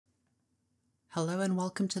Hello and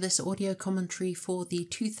welcome to this audio commentary for the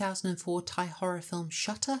 2004 Thai horror film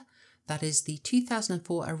Shutter. That is the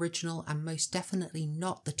 2004 original and most definitely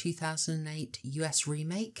not the 2008 US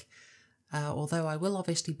remake, although I will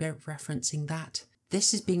obviously be referencing that.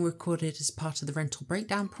 This is being recorded as part of the Rental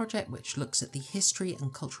Breakdown project, which looks at the history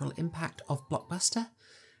and cultural impact of Blockbuster.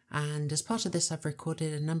 And as part of this, I've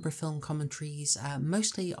recorded a number of film commentaries,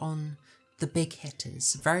 mostly on the big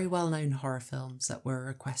hitters, very well-known horror films that were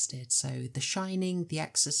requested. So The Shining, The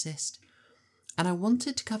Exorcist, and I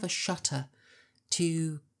wanted to cover Shutter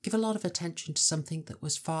to give a lot of attention to something that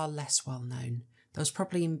was far less well-known. That was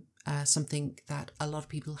probably something that a lot of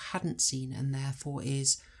people hadn't seen and therefore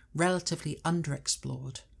is relatively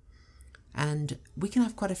underexplored. And we can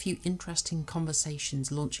have quite a few interesting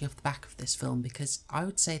conversations launching off the back of this film because I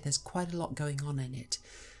would say there's quite a lot going on in it.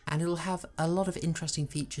 And it'll have a lot of interesting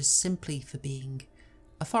features simply for being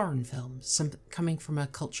a foreign film, coming from a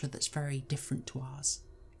culture that's very different to ours.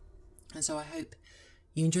 And so I hope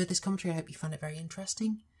you enjoyed this commentary. I hope you found it very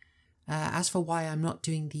interesting. As for why I'm not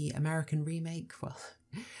doing the American remake, well,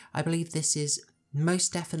 I believe this is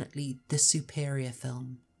most definitely the superior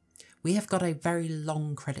film. We have got a very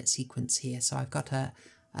long credit sequence here, so I've got a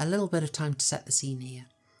little bit of time to set the scene here.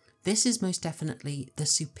 This is most definitely the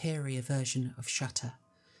superior version of Shutter.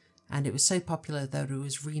 And it was so popular that it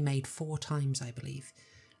was remade 4 times, I believe.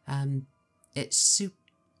 And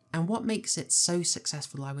what makes it so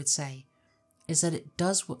successful, I would say, is that it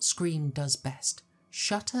does what Scream does best.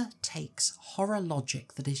 Shutter takes horror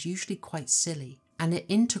logic that is usually quite silly, and it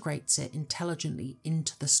integrates it intelligently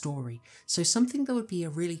into the story. So something that would be a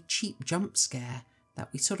really cheap jump scare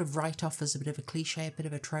that we sort of write off as a bit of a cliche, a bit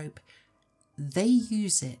of a trope, they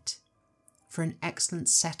use it for an excellent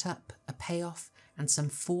setup, a payoff, and some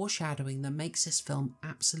foreshadowing that makes this film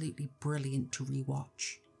absolutely brilliant to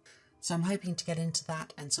rewatch. So I'm hoping to get into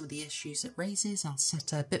that and some of the issues it raises. I'll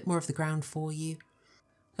set a bit more of the ground for you.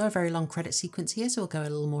 Got a very long credit sequence here, so we'll go a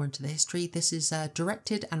little more into the history. This is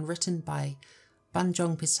directed and written by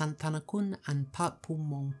Banjong Pisanthanakun and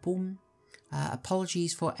Parkpoom Wongpoom.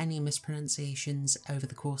 Apologies for any mispronunciations over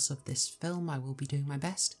the course of this film. I will be doing my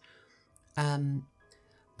best.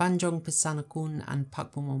 Banjong Pisanthanakun and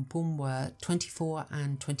Parkpoom Wongpoom were 24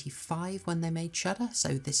 and 25 when they made Shutter,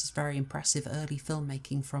 so this is very impressive early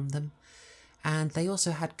filmmaking from them. And they also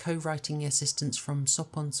had co-writing assistance from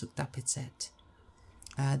Sopon Sukdapitset.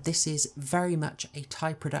 This is very much a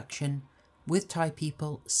Thai production with Thai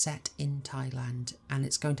people set in Thailand, and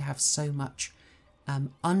it's going to have so much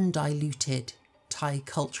undiluted Thai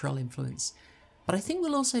cultural influence. But I think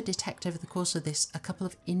we'll also detect over the course of this a couple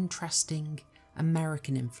of interesting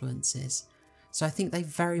American influences. So I think they've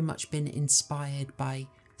very much been inspired by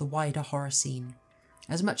the wider horror scene.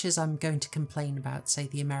 As much as I'm going to complain about, say,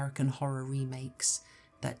 the American horror remakes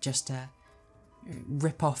that just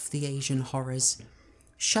rip off the Asian horrors,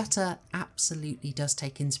 Shutter absolutely does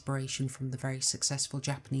take inspiration from the very successful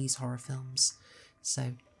Japanese horror films.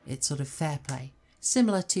 So it's sort of fair play.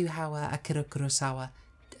 Similar to how Akira Kurosawa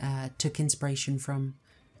took inspiration from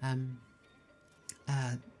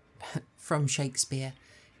Shakespeare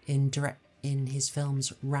in his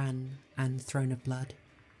films Ran and Throne of Blood.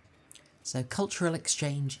 So cultural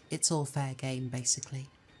exchange, it's all fair game basically,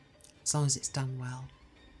 as long as it's done well.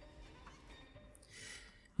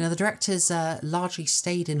 Now the directors largely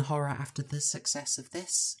stayed in horror after the success of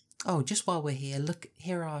this. Oh, just while we're here, look,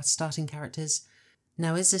 here are our starting characters.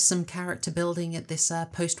 Now is there some character building at this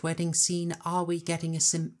post-wedding scene? Are we getting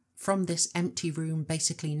from this empty room,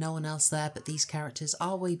 basically no one else there but these characters,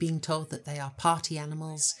 are we being told that they are party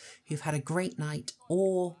animals who've had a great night,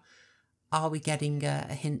 or are we getting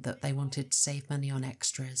a hint that they wanted to save money on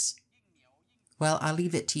extras? Well, I'll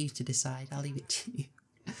leave it to you to decide. I'll leave it to you.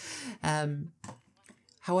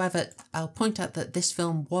 However, I'll point out that this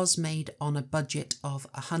film was made on a budget of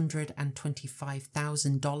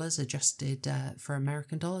 $125,000 adjusted for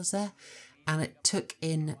American dollars there, and it took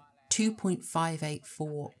in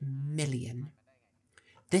 2.584 million.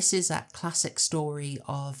 This is that classic story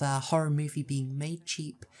of a horror movie being made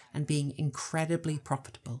cheap and being incredibly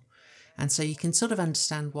profitable. And so you can sort of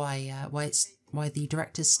understand why the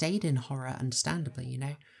directors stayed in horror, understandably, you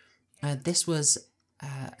know. This was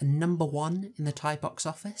number 1 in the Thai box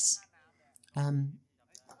office.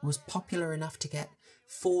 Was popular enough to get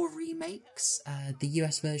 4 remakes. The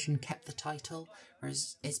US version kept the title,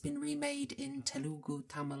 whereas it's been remade in Telugu,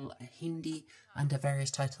 Tamil, and Hindi under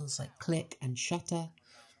various titles like Click and Shutter.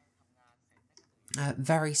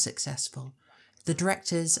 Very successful. The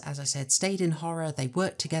directors, as I said, stayed in horror. They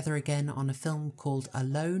worked together again on a film called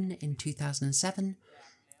Alone in 2007,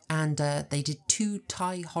 and they did 2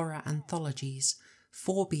 Thai horror anthologies,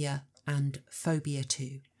 Phobia and Phobia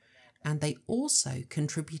 2. And they also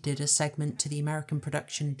contributed a segment to the American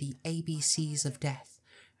production The ABCs of Death,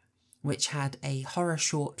 which had a horror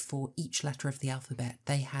short for each letter of the alphabet.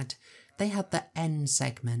 They had the N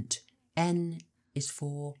segment. N is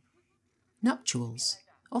for nuptials,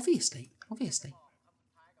 obviously.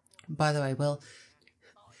 By the way, Will,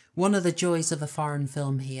 one of the joys of a foreign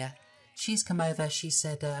film here, she's come over, she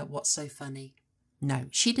said, what's so funny? No,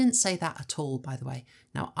 she didn't say that at all, by the way.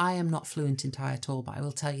 Now, I am not fluent in Thai at all, but I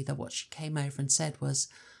will tell you that what she came over and said was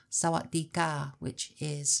Sawatdee ka, which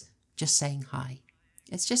is just saying hi.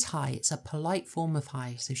 It's just hi. It's a polite form of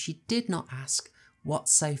hi. So she did not ask,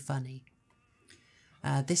 what's so funny?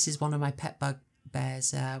 This is one of my pet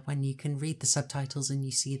bugbears, when you can read the subtitles and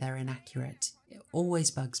you see they're inaccurate. It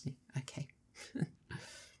always bugs me. Okay.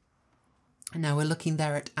 Now we're looking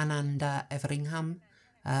there at Ananda Everingham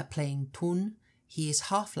playing Tun. He is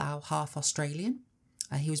half Lao, half Australian.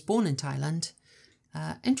 He was born in Thailand.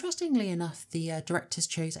 Interestingly enough, the directors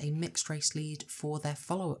chose a mixed race lead for their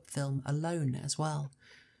follow-up film Alone as well.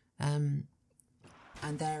 And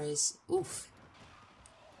there is,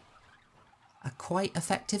 a quite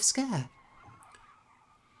effective scare.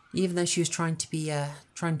 Even though she was trying to be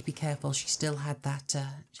careful, she still had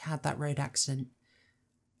that road accident.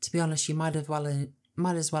 To be honest, you might as well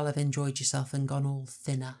have enjoyed yourself and gone all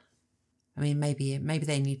thinner. I mean, maybe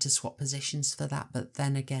they need to swap positions for that, but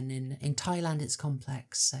then again, in Thailand it's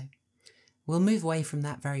complex, so we'll move away from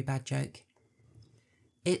that very bad joke.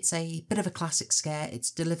 It's a bit of a classic scare.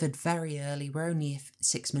 It's delivered very early. We're only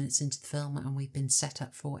 6 minutes into the film and we've been set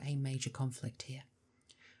up for a major conflict here.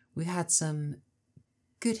 We've had some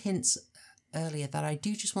good hints earlier that I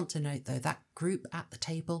do just want to note, though. That group at the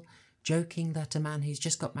table joking that a man who's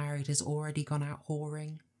just got married has already gone out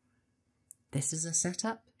whoring. This is a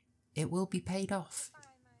setup. It will be paid off.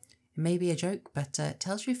 It may be a joke, but it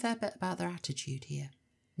tells you a fair bit about their attitude here.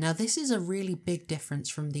 Now, this is a really big difference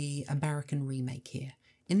from the American remake here.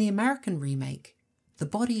 In the American remake, the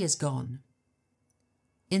body is gone.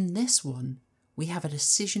 In this one, we have a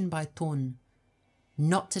decision by Tun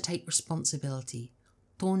not to take responsibility.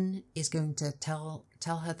 Tun is going to tell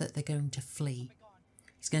her that they're going to flee.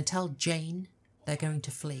 He's going to tell Jane they're going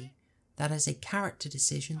to flee. That is a character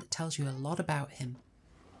decision that tells you a lot about him.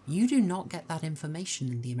 You do not get that information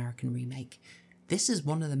in the American remake. This is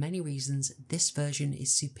one of the many reasons this version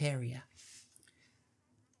is superior.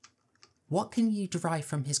 What can you derive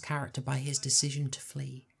from his character by his decision to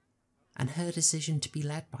flee, and her decision to be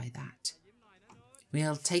led by that?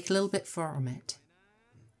 We'll take a little bit from it.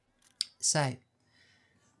 So,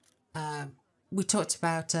 we talked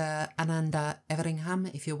about Ananda Everingham.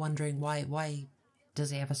 If you're wondering why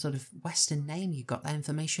does he have a sort of Western name, you got that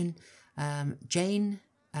information. Jane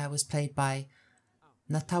was played by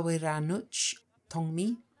Natawiranuch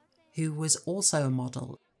Tongmi, who was also a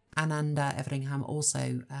model. Ananda Everingham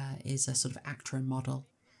also is a sort of actor and model.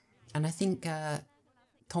 And I think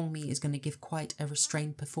Tongmi is going to give quite a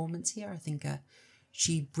restrained performance here. I think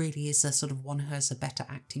she really is a sort of one who has a better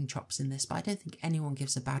acting chops in this, but I don't think anyone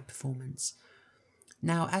gives a bad performance.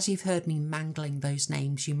 Now, as you've heard me mangling those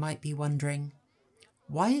names, you might be wondering,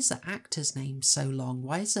 why is the actor's name so long?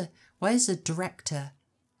 Why is the director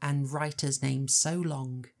and writer's name so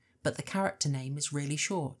long, but the character name is really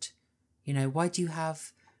short? You know, why do you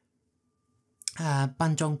have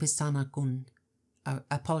Banjong Pisanthanakun?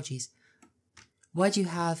 Apologies. Why do you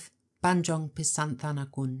have Banjong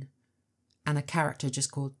Pisanthanakun and a character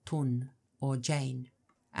just called Tun or Jane?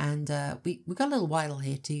 And we got a little while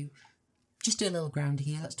here to just do a little grounding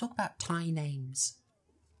here. Let's talk about Thai names.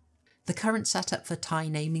 The current setup for Thai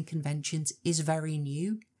naming conventions is very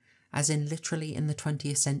new, as in literally in the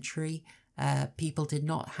 20th century, people did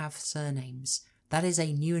not have surnames. That is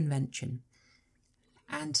a new invention.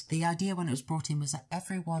 And the idea when it was brought in was that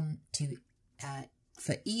everyone,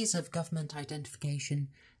 for ease of government identification,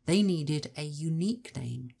 they needed a unique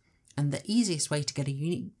name. And the easiest way to get a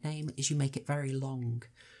unique name is you make it very long.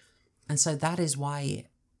 And so that is why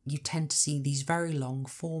you tend to see these very long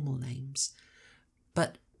formal names.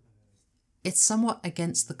 But it's somewhat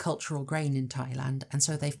against the cultural grain in Thailand, and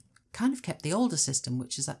so they've kind of kept the older system,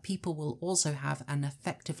 which is that people will also have an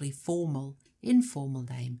effectively formal, informal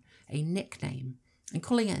name, a nickname. And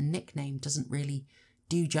calling it a nickname doesn't really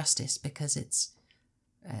do justice, because it's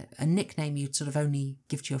a nickname you'd sort of only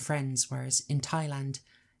give to your friends, whereas in Thailand,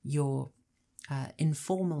 your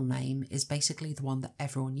informal name is basically the one that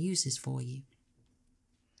everyone uses for you.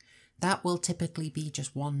 That will typically be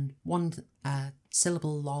just one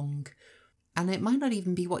syllable long, and it might not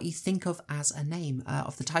even be what you think of as a name.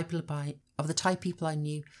 Of the Thai people I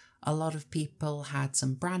knew, A lot of people had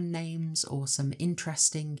some brand names or some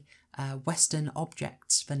interesting Western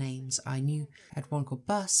objects for names. I knew I had one called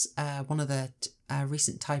Bus. One of the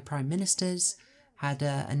recent Thai prime ministers had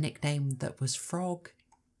a nickname that was Frog,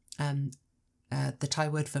 the Thai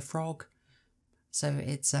word for frog. So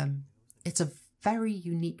it's a very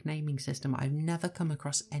unique naming system. I've never come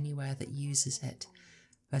across anywhere that uses it,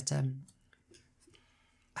 but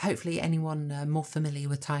hopefully anyone more familiar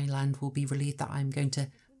with Thailand will be relieved that I'm going to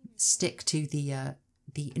stick to the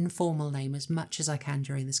informal name as much as I can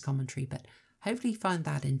during this commentary, but hopefully you find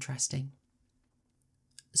that interesting.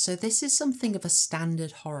 So this is something of a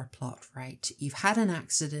standard horror plot, right? You've had an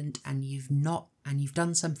accident and you've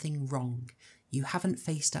done something wrong. You haven't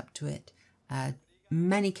faced up to it.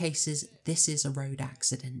 Many cases, this is a road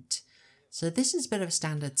accident. So this is a bit of a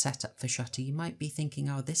standard setup for Shutter. You might be thinking,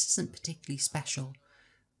 oh, this isn't particularly special.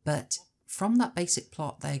 But from that basic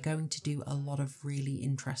plot, they're going to do a lot of really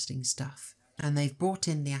interesting stuff. And they've brought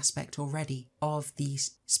in the aspect already of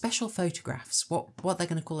these special photographs, what they're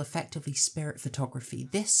going to call effectively spirit photography.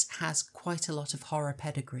 This has quite a lot of horror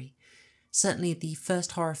pedigree. Certainly the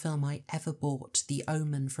first horror film I ever bought, The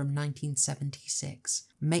Omen from 1976,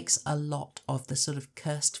 makes a lot of the sort of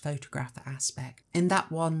cursed photograph aspect. In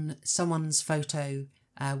that one, someone's photo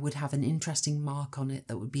would have an interesting mark on it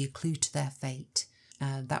that would be a clue to their fate.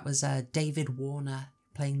 That was David Warner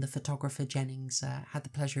playing the photographer Jennings. Had the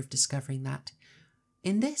pleasure of discovering that.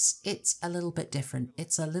 In this, it's a little bit different.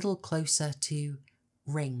 It's a little closer to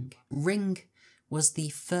Ring. Ring was the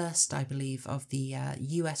first, I believe, of the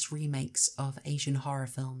US remakes of Asian horror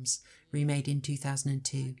films, remade in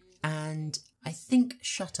 2002. And I think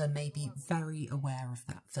Shutter may be very aware of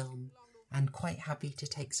that film and quite happy to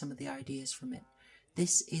take some of the ideas from it.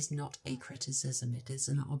 This is not a criticism, it is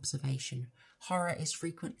an observation. Horror is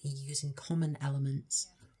frequently using common elements,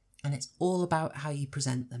 and it's all about how you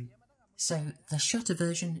present them. So the Shutter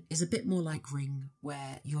version is a bit more like Ring,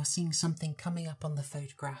 where you're seeing something coming up on the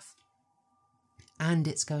photograph, and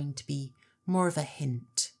it's going to be more of a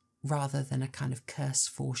hint rather than a kind of curse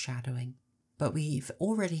foreshadowing. But we've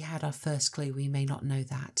already had our first clue, we may not know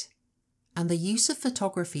that. And the use of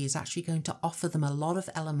photography is actually going to offer them a lot of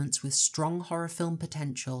elements with strong horror film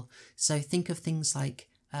potential. So think of things like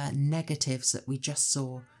negatives that we just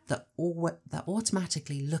saw that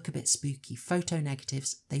automatically look a bit spooky. Photo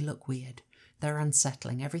negatives, they look weird. They're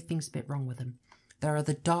unsettling. Everything's a bit wrong with them. There are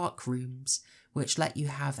the dark rooms, which let you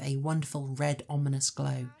have a wonderful red ominous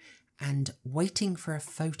glow. And waiting for a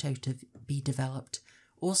photo to be developed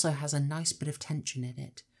also has a nice bit of tension in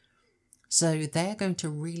it. So they're going to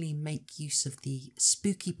really make use of the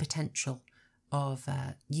spooky potential of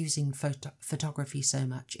using photography so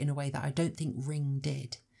much in a way that I don't think Ring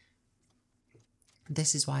did.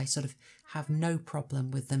 This is why I sort of have no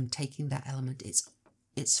problem with them taking that element.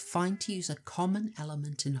 It's fine to use a common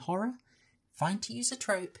element in horror, fine to use a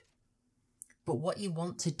trope, but what you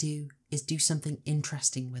want to do is do something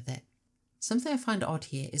interesting with it. Something I find odd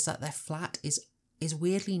here is that their flat is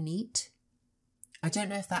weirdly neat. I don't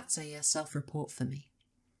know if that's a self-report for me,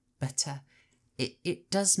 but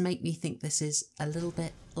it does make me think this is a little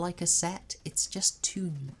bit like a set. It's just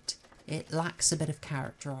too neat. It lacks a bit of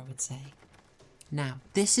character, I would say. Now,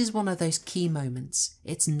 this is one of those key moments.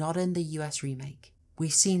 It's not in the US remake.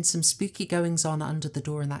 We've seen some spooky goings on under the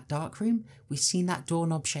door in that dark room. We've seen that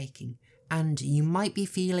doorknob shaking. And you might be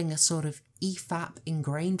feeling a sort of EFAP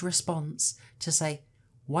ingrained response to say,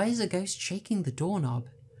 why is a ghost shaking the doorknob?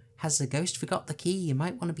 Has the ghost forgot the key? You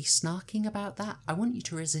might want to be snarking about that. I want you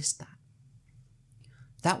to resist that.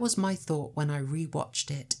 That was my thought when I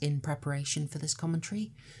rewatched it in preparation for this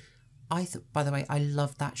commentary. By the way, I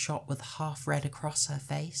love that shot with half red across her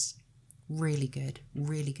face. Really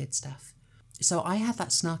good stuff. So I had that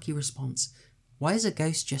snarky response. Why is a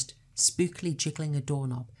ghost just spookily jiggling a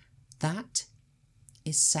doorknob? That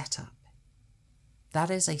is setup.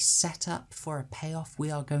 That is a setup for a payoff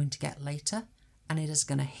we are going to get later, and it is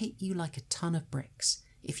going to hit you like a ton of bricks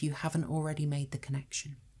if you haven't already made the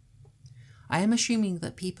connection. I am assuming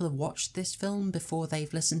that people have watched this film before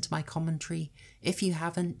they've listened to my commentary. If you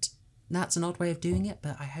haven't, that's an odd way of doing it,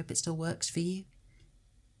 but I hope it still works for you.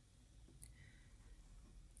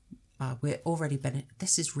 We're already been.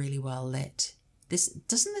 This is really well lit. Doesn't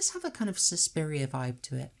this have a kind of Suspiria vibe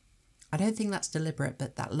to it? I don't think that's deliberate,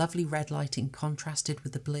 but that lovely red lighting contrasted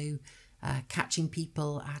with the blue, catching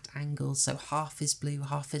people at angles, so half is blue,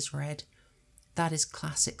 half is red. That is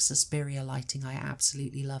classic Suspiria lighting. I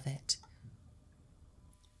absolutely love it.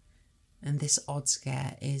 And this odd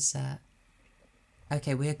scare is...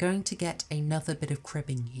 Okay, we are going to get another bit of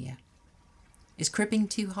cribbing here. Is cribbing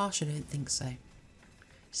too harsh? I don't think so.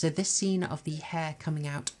 So this scene of the hair coming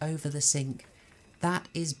out over the sink, that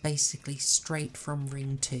is basically straight from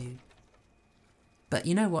Ring 2. But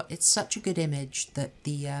you know what? It's such a good image that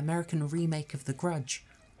the American remake of The Grudge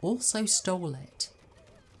also stole it.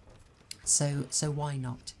 So why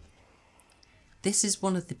not? This is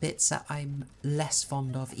one of the bits that I'm less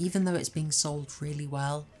fond of, even though it's being sold really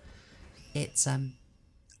well. It's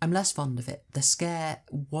I'm less fond of it. The scare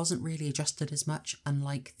wasn't really adjusted as much,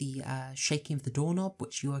 unlike the shaking of the doorknob,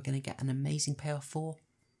 which you are going to get an amazing payoff for.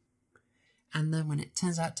 And then when it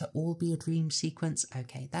turns out to all be a dream sequence,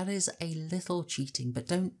 okay, that is a little cheating, but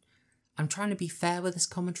don't... I'm trying to be fair with this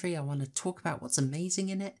commentary. I want to talk about what's amazing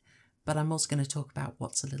in it, but I'm also going to talk about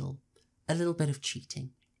what's a little bit of cheating.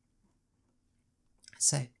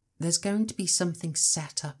 So, there's going to be something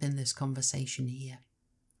set up in this conversation here.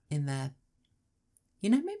 In there. You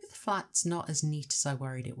know, maybe the flat's not as neat as I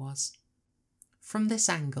worried it was. From this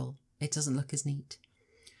angle, it doesn't look as neat.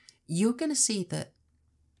 You're going to see that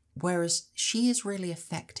whereas she is really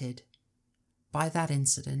affected by that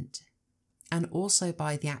incident and also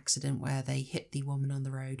by the accident where they hit the woman on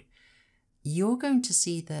the road, you're going to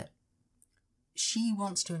see that she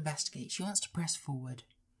wants to investigate, she wants to press forward,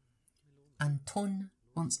 and Tun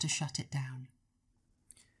wants to shut it down.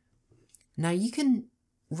 Now you can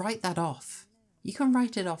write that off. You can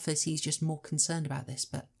write it off as he's just more concerned about this,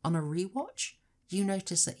 but on a rewatch, you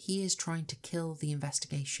notice that he is trying to kill the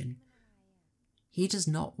investigation. He does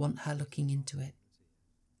not want her looking into it.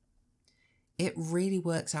 It really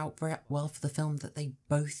works out very well for the film that they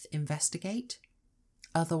both investigate.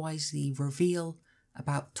 Otherwise, the reveal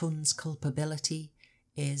about Tun's culpability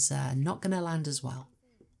is not going to land as well.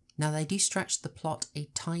 Now, they do stretch the plot a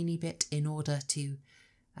tiny bit in order to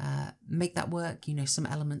make that work. You know, some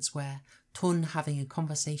elements where Tun having a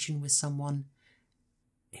conversation with someone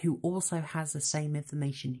who also has the same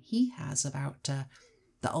information he has about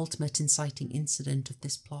the ultimate inciting incident of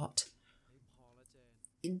this plot.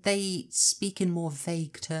 They speak in more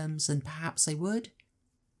vague terms than perhaps they would,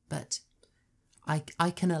 but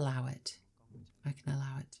I can allow it. I can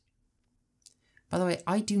allow it. By the way,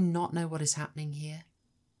 I do not know what is happening here.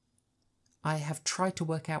 I have tried to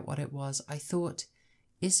work out what it was. I thought,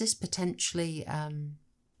 is this potentially,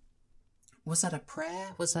 was that a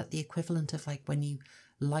prayer? Was that the equivalent of like when you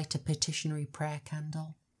light a petitionary prayer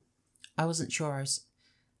candle? I wasn't sure.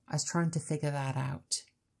 I was trying to figure that out.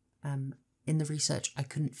 In the research, I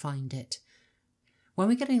couldn't find it. When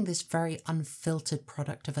we're getting this very unfiltered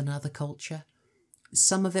product of another culture,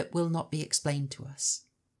 some of it will not be explained to us.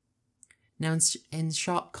 Now, in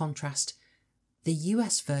sharp contrast, the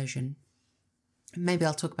US version, maybe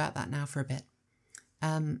I'll talk about that now for a bit.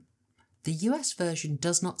 The US version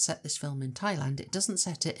does not set this film in Thailand. It doesn't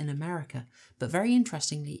set it in America, but very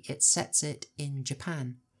interestingly, it sets it in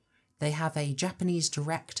Japan. They have a Japanese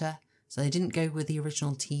director, so they didn't go with the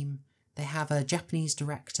original team. They have a Japanese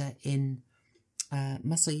director in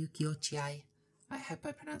Masayuki Ochiai. I hope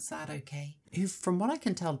I pronounced that okay. Who, from what I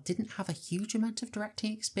can tell, didn't have a huge amount of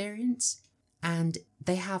directing experience. And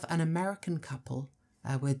they have an American couple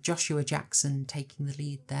with Joshua Jackson taking the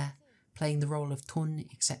lead there, playing the role of Tun,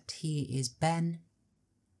 except he is Ben.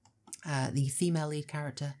 The female lead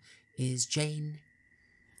character is Jane.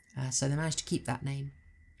 So they managed to keep that name.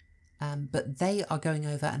 But they are going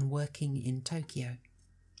over and working in Tokyo.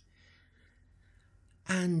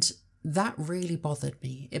 And that really bothered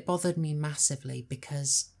me. It bothered me massively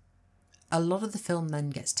because a lot of the film then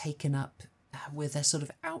gets taken up with a sort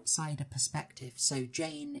of outsider perspective. So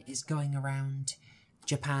Jane is going around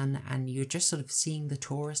Japan and you're just sort of seeing the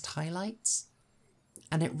tourist highlights.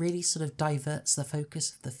 And it really sort of diverts the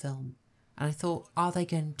focus of the film. And I thought, are they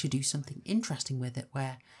going to do something interesting with it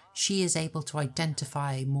where she is able to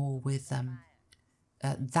identify more with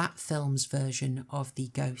that film's version of the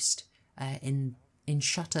ghost? In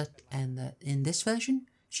Shutter, and in this version,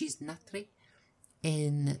 she's Natri.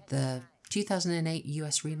 In the 2008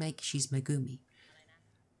 US remake, she's Megumi.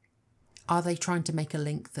 Are they trying to make a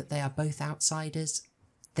link that they are both outsiders?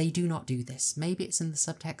 They do not do this. Maybe it's in the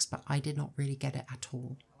subtext, but I did not really get it at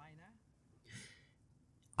all.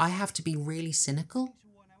 I have to be really cynical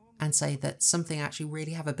and say that something I actually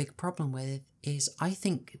really have a big problem with is I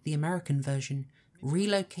think the American version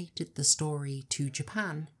relocated the story to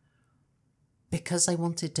Japan because they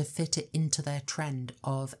wanted to fit it into their trend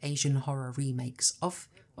of Asian horror remakes, of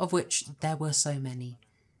which there were so many.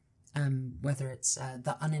 Whether it's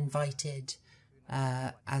The Uninvited,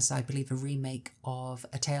 as I believe a remake of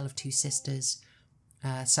A Tale of Two Sisters,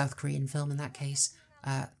 South Korean film in that case,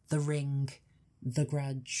 The Ring, The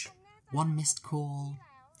Grudge, One Missed Call,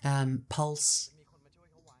 Pulse.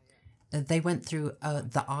 They went through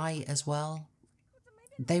The Eye as well.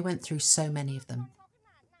 They went through so many of them.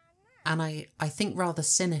 And I think rather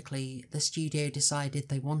cynically, the studio decided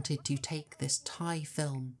they wanted to take this Thai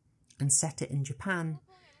film and set it in Japan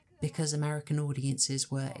because American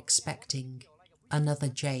audiences were expecting another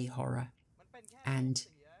J horror. And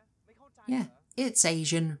yeah, it's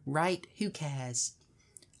Asian, right? Who cares?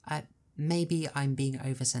 Maybe I'm being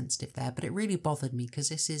oversensitive there, but it really bothered me because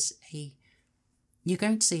this is you're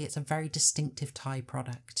going to see it's a very distinctive Thai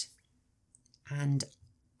product. And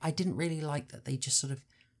I didn't really like that they just sort of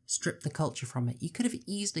stripped the culture from it. You could have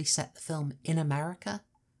easily set the film in America,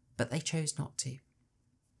 but they chose not to.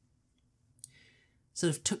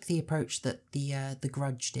 Sort of took the approach that the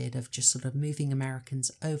Grudge did of just sort of moving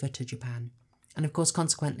Americans over to Japan. And of course,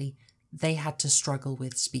 consequently, they had to struggle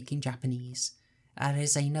with speaking Japanese. And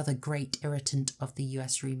is another great irritant of the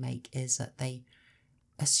US remake is that they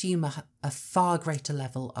assume a far greater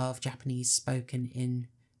level of English spoken in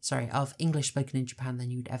Japan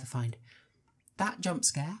than you'd ever find. That jump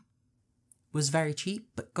scare was very cheap,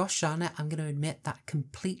 but gosh darn it, I'm going to admit that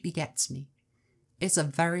completely gets me. It's a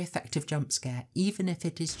very effective jump scare, even if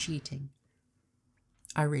it is cheating.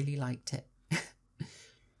 I really liked it.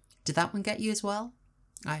 Did that one get you as well?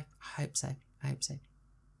 I hope so. I hope so.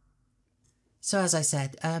 So as I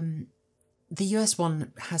said, the US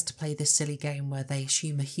one has to play this silly game where they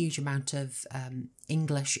assume a huge amount of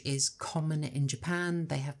English is common in Japan.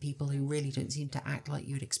 They have people who really don't seem to act like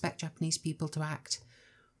you would expect Japanese people to act.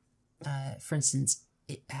 For instance,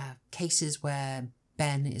 cases where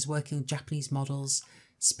Ben is working with Japanese models,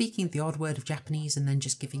 speaking the odd word of Japanese and then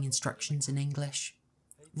just giving instructions in English.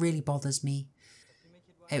 Really bothers me.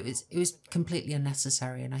 It was completely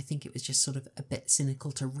unnecessary, and I think it was just sort of a bit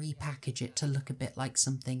cynical to repackage it to look a bit like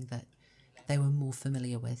something that they were more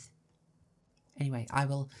familiar with. Anyway, I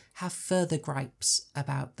will have further gripes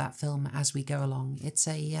about that film as we go along. It's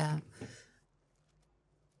the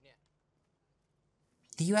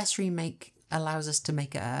US remake allows us to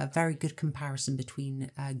make a very good comparison between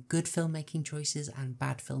good filmmaking choices and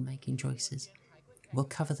bad filmmaking choices. We'll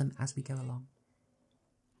cover them as we go along.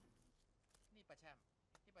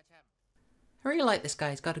 I really like this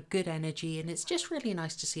guy. He's got a good energy, and it's just really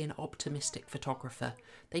nice to see an optimistic photographer.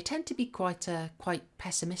 They tend to be quite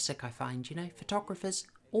pessimistic, I find, you know. Photographers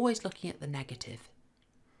always looking at the negative.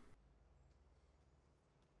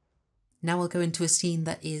 Now we'll go into a scene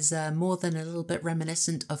that is more than a little bit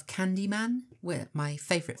reminiscent of Candyman, my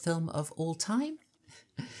favourite film of all time.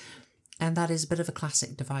 And that is a bit of a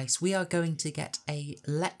classic device. We are going to get a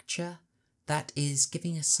lecture that is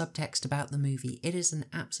giving us subtext about the movie. It is an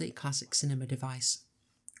absolute classic cinema device.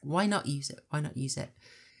 Why not use it? Why not use it?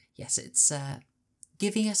 Yes, it's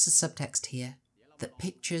giving us a subtext here that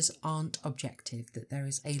pictures aren't objective, that there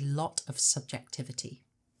is a lot of subjectivity.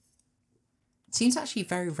 It seems actually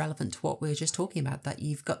very relevant to what we were just talking about, that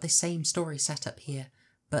you've got the same story set up here,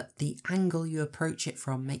 but the angle you approach it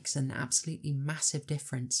from makes an absolutely massive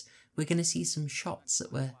difference. We're going to see some shots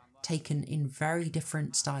that were taken in very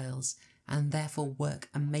different styles and therefore work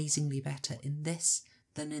amazingly better in this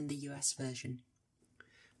than in the US version.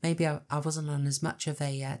 Maybe I wasn't on as much of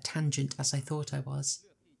a tangent as I thought I was,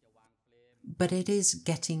 but it is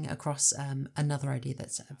getting across another idea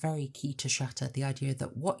that's very key to Shutter, the idea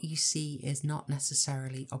that what you see is not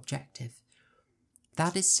necessarily objective.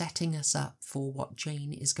 That is setting us up for what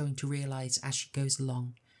Jane is going to realise as she goes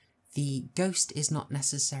along. The ghost is not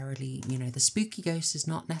necessarily, the spooky ghost is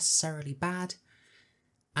not necessarily bad,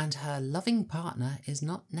 and her loving partner is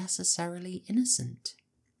not necessarily innocent.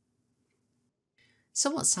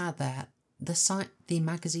 Somewhat sad there. The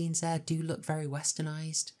magazines there do look very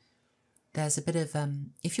westernised. There's a bit of,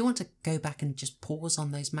 if you want to go back and just pause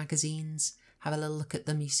on those magazines, have a little look at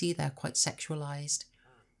them, you see they're quite sexualised.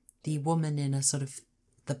 The woman in a sort of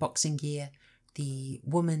the boxing gear, the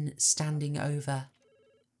woman standing over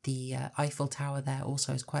the Eiffel Tower there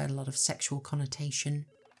also has quite a lot of sexual connotation.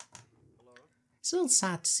 It's a little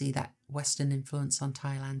sad to see that Western influence on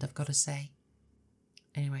Thailand, I've got to say.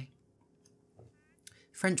 Anyway,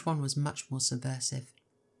 French one was much more subversive.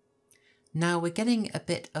 Now we're getting a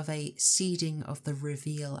bit of a seeding of the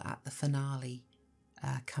reveal at the finale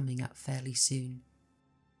coming up fairly soon.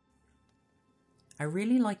 I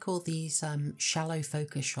really like all these shallow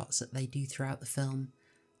focus shots that they do throughout the film.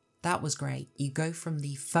 That was great. You go from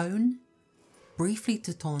the phone, briefly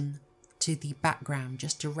to ton, to the background,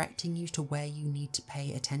 just directing you to where you need to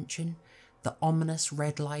pay attention. The ominous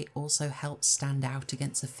red light also helps stand out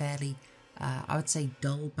against a fairly, I would say,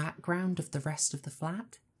 dull background of the rest of the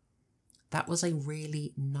flat. That was a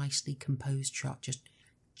really nicely composed shot, just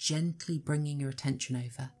gently bringing your attention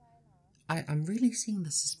over. I'm really seeing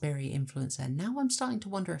the Suspiria influence there. Now I'm starting to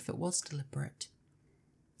wonder if it was deliberate.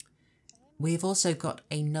 We've also got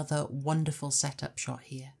another wonderful setup shot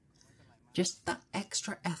here. Just that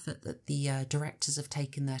extra effort that the directors have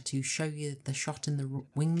taken there to show you the shot in the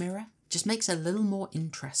wing mirror just makes it a little more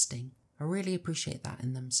interesting. I really appreciate that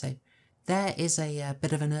in them. So there is a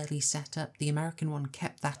bit of an early setup. The American one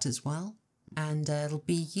kept that as well. And it'll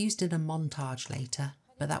be used in a montage later.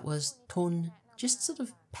 But that was torn just sort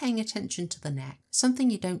of paying attention to the neck. Something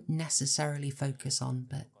you don't necessarily focus on,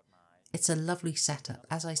 but it's a lovely setup.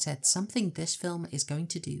 As I said, something this film is going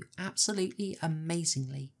to do absolutely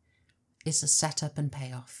amazingly is a setup and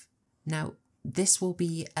payoff. Now, this will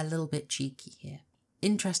be a little bit cheeky here.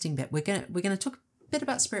 Interesting bit. We're gonna talk a bit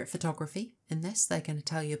about spirit photography in this. They're going to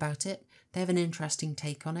tell you about it. They have an interesting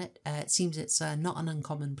take on it. It seems it's not an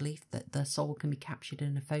uncommon belief that the soul can be captured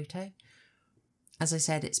in a photo. As I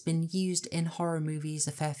said, it's been used in horror movies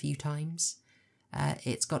a fair few times.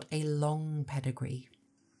 It's got a long pedigree.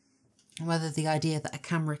 Whether the idea that a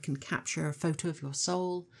camera can capture a photo of your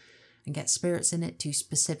soul and get spirits in it to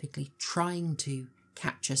specifically trying to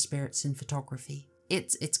capture spirits in photography,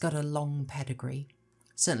 it's got a long pedigree.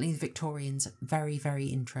 Certainly the Victorians are very, very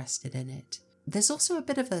interested in it. There's also a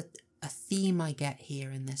bit of a theme I get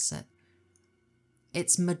here in this.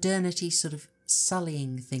 It's modernity sort of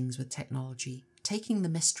sullying things with technology, taking the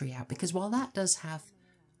mystery out, because while that does have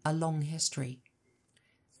a long history,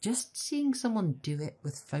 just seeing someone do it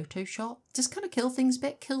with Photoshop just kind of kills things a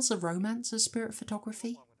bit, kills the romance of spirit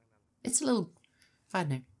photography. It's a little, I don't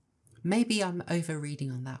know, maybe I'm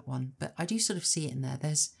over-reading on that one, but I do sort of see it in there.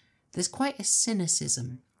 There's quite a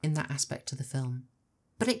cynicism in that aspect of the film.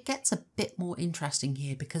 But it gets a bit more interesting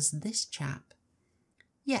here because this chap,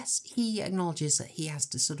 yes, he acknowledges that he has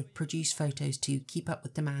to sort of produce photos to keep up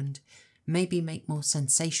with demand, maybe make more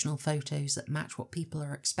sensational photos that match what people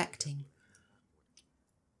are expecting.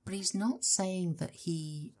 But he's not saying that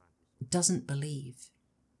he doesn't believe.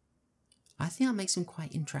 I think that makes him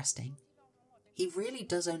quite interesting. He really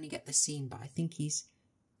does only get the scene, but I think he's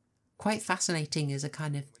quite fascinating as a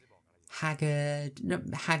kind of haggard, no,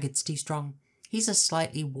 haggard's too strong. He's a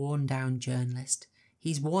slightly worn down journalist.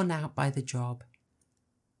 He's worn out by the job.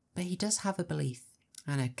 But he does have a belief.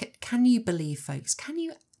 I know. Can you believe, folks? Can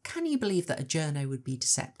you believe that a journo would be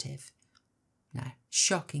deceptive? No.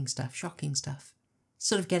 Shocking stuff, shocking stuff.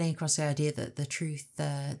 Sort of getting across the idea that the truth,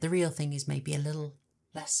 the real thing is maybe a little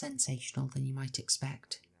less sensational than you might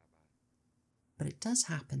expect. But it does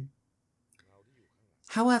happen.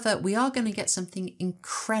 However, we are going to get something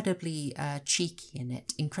incredibly cheeky in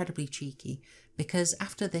it, incredibly cheeky, because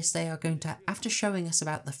after this they are going to, after showing us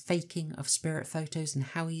about the faking of spirit photos and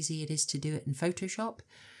how easy it is to do it in Photoshop,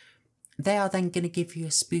 they are then going to give you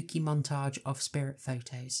a spooky montage of spirit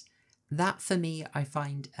photos. That, for me, I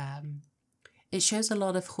find, it shows a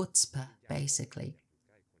lot of chutzpah, basically.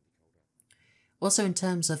 Also, in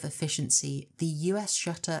terms of efficiency, the US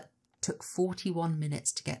shutter took 41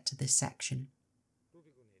 minutes to get to this section.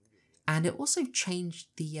 And it also changed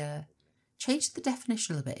the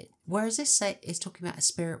definition a little bit. Whereas this is talking about a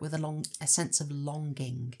spirit with a sense of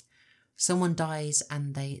longing. Someone dies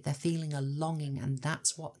and they're feeling a longing, and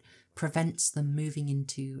that's what prevents them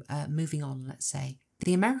moving on, let's say.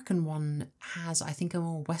 The American one has, I think, a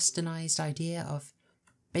more westernized idea of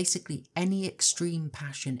basically any extreme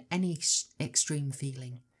passion, any extreme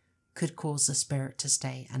feeling could cause the spirit to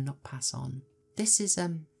stay and not pass on. This is, I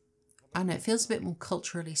don't know, it feels a bit more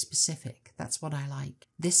culturally specific. That's what I like.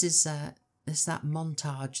 This is that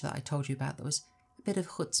montage that I told you about that was a bit of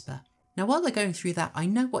chutzpah. Now, while they're going through that, I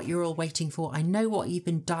know what you're all waiting for. I know what you've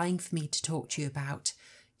been dying for me to talk to you about.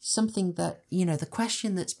 Something that, you know, the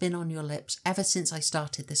question that's been on your lips ever since I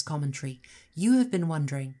started this commentary. You have been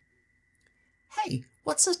wondering, hey,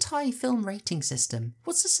 what's a Thai film rating system?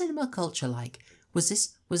 What's the cinema culture like? Was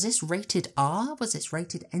this rated R? Was this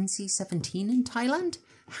rated NC-17 in Thailand?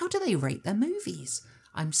 How do they rate their movies?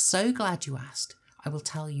 I'm so glad you asked. I will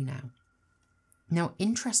tell you now. Now,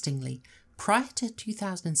 interestingly, prior to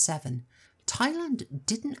 2007, Thailand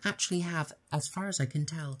didn't actually have, as far as I can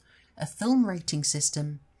tell, a film rating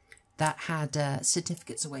system that had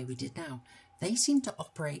certificates the way we did now. They seemed to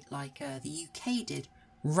operate like the UK did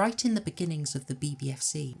right in the beginnings of the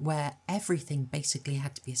BBFC, where everything basically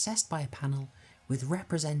had to be assessed by a panel with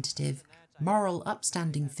representative, moral,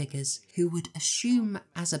 upstanding figures who would assume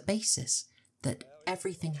as a basis that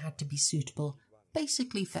everything had to be suitable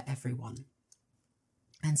basically for everyone.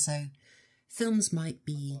 And so films might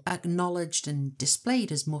be acknowledged and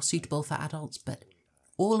displayed as more suitable for adults, but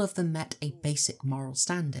all of them met a basic moral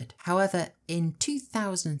standard. However, in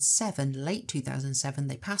 2007, late 2007,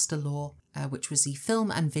 they passed a law, which was the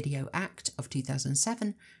Film and Video Act of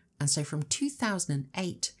 2007. And so from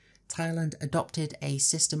 2008, Thailand adopted a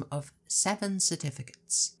system of 7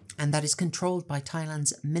 certificates, and that is controlled by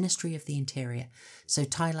Thailand's Ministry of the Interior. So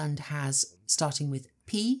Thailand has, starting with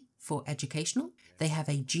P for educational, they have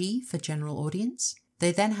a G for general audience,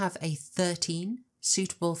 they then have a 13,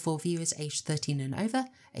 suitable for viewers aged 13 and over,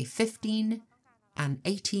 a 15, an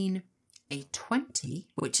 18, a 20,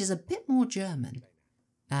 which is a bit more German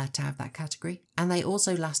to have that category, and they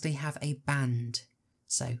also lastly have a banned.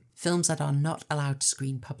 So, films that are not allowed to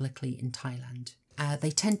screen publicly in Thailand.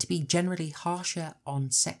 They tend to be generally harsher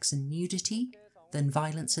on sex and nudity than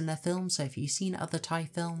violence in their films. So if you've seen other Thai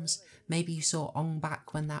films, maybe you saw Ong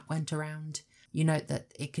Bak when that went around, you note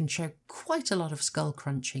that it can show quite a lot of skull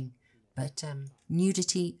crunching, but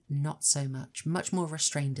nudity, not so much. Much more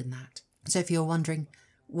restrained in that. So if you're wondering,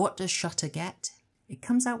 what does Shutter get? It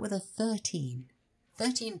comes out with a 13.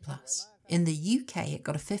 13 plus. In the UK, it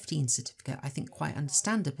got a 15 certificate, I think quite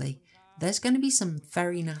understandably. There's going to be some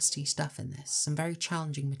very nasty stuff in this, some very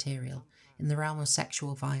challenging material in the realm of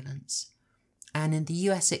sexual violence. And in the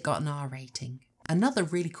US, it got an R rating. Another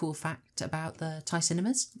really cool fact about the Thai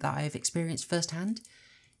cinemas that I've experienced firsthand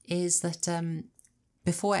is that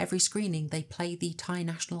before every screening, they play the Thai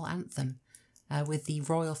national anthem with the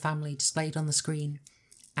royal family displayed on the screen,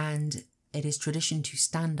 and it is tradition to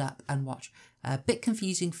stand up and watch. A bit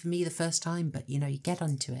confusing for me the first time, but you know, you get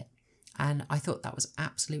onto it. And I thought that was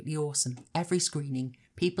absolutely awesome. Every screening,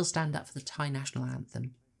 people stand up for the Thai national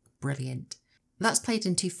anthem. Brilliant. That's played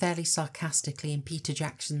into fairly sarcastically in Peter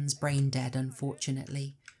Jackson's Brain Dead,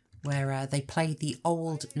 unfortunately, where they play the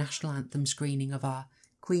old national anthem screening of our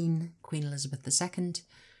Queen Elizabeth II,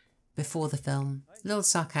 before the film. A little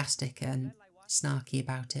sarcastic and snarky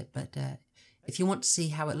about it, but if you want to see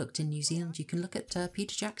how it looked in New Zealand, you can look at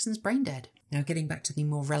Peter Jackson's Brain Dead. Now, getting back to the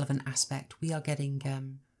more relevant aspect, we are getting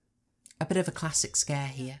a bit of a classic scare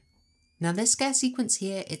here. Now, this scare sequence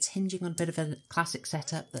here, it's hinging on a bit of a classic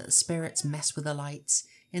setup that the spirits mess with the lights.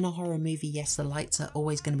 In a horror movie, yes, the lights are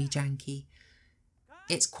always going to be janky.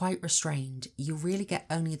 It's quite restrained. You really get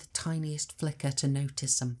only the tiniest flicker to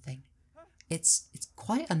notice something. It's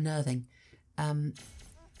quite unnerving. And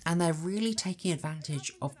they're really taking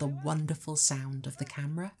advantage of the wonderful sound of the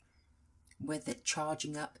camera. With it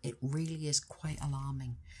charging up, it really is quite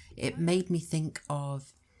alarming. It made me think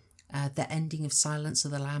of the ending of Silence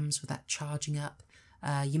of the Lambs with that charging up.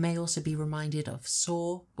 You may also be reminded of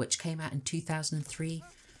Saw, which came out in 2003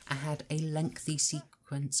 and had a lengthy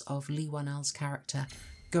sequence of Lee Whannell's character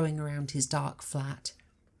going around his dark flat,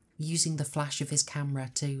 using the flash of his camera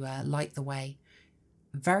to light the way.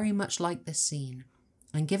 Very much like this scene.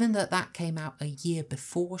 And given that that came out a year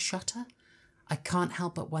before Shutter, I can't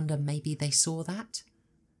help but wonder maybe they saw that.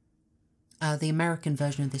 The American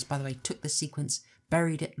version of this, by the way, took the sequence,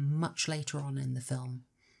 buried it much later on in the film.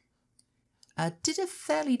 Did a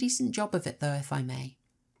fairly decent job of it though, if I may.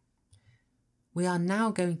 We are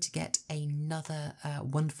now going to get another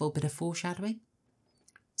wonderful bit of foreshadowing.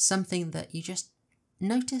 Something that you just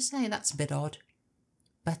notice, hey, that's a bit odd.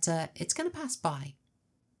 But it's going to pass by.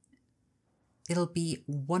 It'll be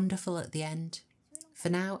wonderful at the end. For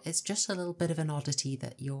now, it's just a little bit of an oddity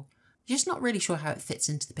that you're just not really sure how it fits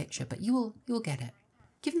into the picture, but you'll get it.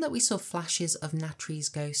 Given that we saw flashes of Natri's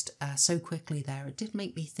ghost so quickly there, it did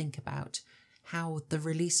make me think about how the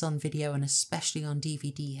release on video and especially on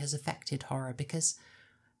DVD has affected horror, because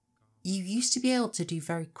you used to be able to do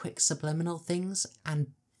very quick subliminal things and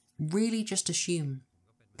really just assume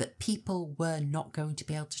that people were not going to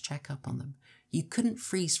be able to check up on them. You couldn't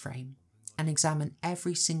freeze frame and examine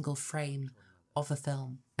every single frame of a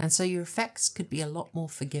film. And so your effects could be a lot more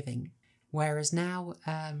forgiving. Whereas now,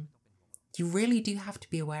 you really do have to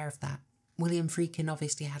be aware of that. William Friedkin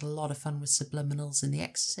obviously had a lot of fun with subliminals in The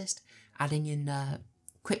Exorcist, adding in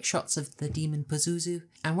quick shots of the demon Pazuzu.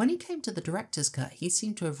 And when he came to the director's cut, he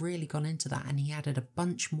seemed to have really gone into that, and he added a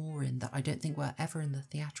bunch more in that I don't think were ever in the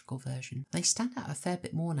theatrical version. They stand out a fair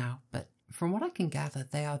bit more now, but from what I can gather,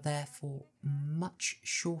 they are therefore much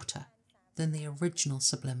shorter than the original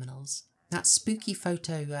subliminals. That spooky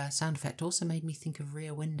photo sound effect also made me think of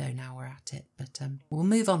Rear Window now we're at it, but we'll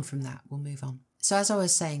move on from that, we'll move on. So as I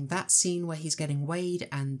was saying, that scene where he's getting weighed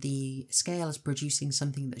and the scale is producing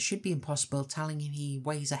something that should be impossible, telling him he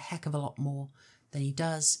weighs a heck of a lot more than he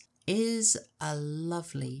does, is a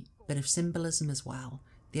lovely bit of symbolism as well.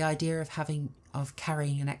 The idea of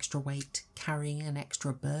carrying an extra weight, carrying an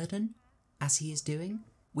extra burden, as he is doing.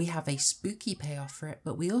 We have a spooky payoff for it,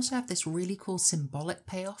 but we also have this really cool symbolic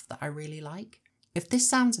payoff that I really like. If this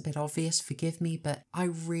sounds a bit obvious, forgive me, but I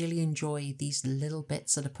really enjoy these little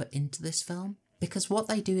bits that are put into this film, because what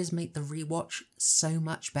they do is make the rewatch so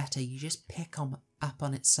much better. You just pick up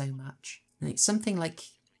on it so much. And it's something like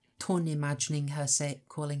Ton imagining her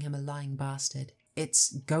calling him a lying bastard.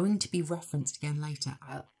 It's going to be referenced again later.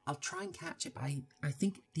 I'll try and catch it, but I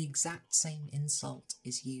think the exact same insult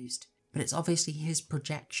is used. But it's obviously his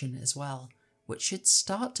projection as well, which should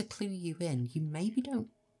start to clue you in. You maybe don't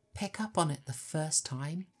pick up on it the first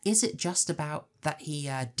time. Is it just about that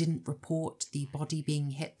he didn't report the body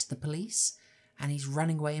being hit to the police and he's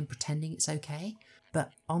running away and pretending it's okay?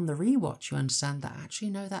 But on the rewatch you understand that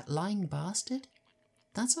actually no, that lying bastard,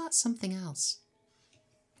 that's about something else.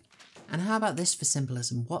 And how about this for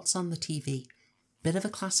symbolism? What's on the TV? Bit of a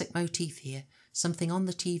classic motif here. Something on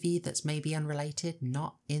the TV that's maybe unrelated,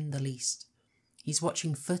 not in the least. He's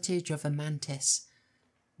watching footage of a mantis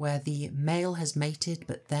where the male has mated,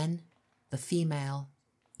 but then the female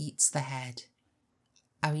eats the head.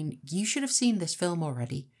 I mean, you should have seen this film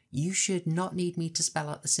already. You should not need me to spell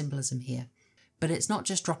out the symbolism here. But it's not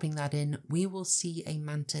just dropping that in. We will see a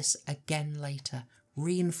mantis again later,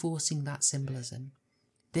 reinforcing that symbolism.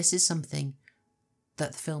 This is something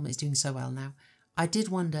that the film is doing so well now. I did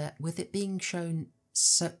wonder, with it being shown,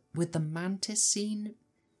 with the mantis scene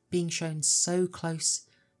being shown so close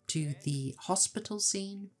to the hospital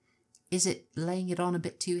scene, is it laying it on a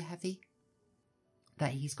bit too heavy?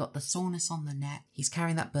 That he's got the soreness on the neck, he's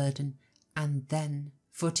carrying that burden, and then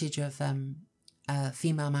footage of a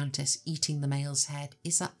female mantis eating the male's head.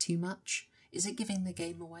 Is that too much? Is it giving the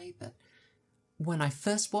game away? But when I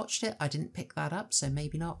first watched it, I didn't pick that up, so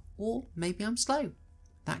maybe not. Or maybe I'm slow.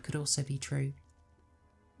 That could also be true.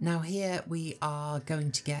 Now here we are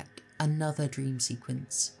going to get another dream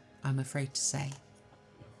sequence, I'm afraid to say.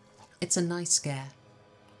 It's a nice scare,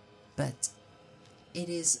 but it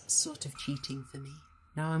is sort of cheating for me.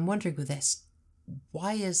 Now I'm wondering with this,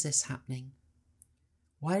 why is this happening?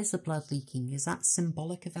 Why is the blood leaking? Is that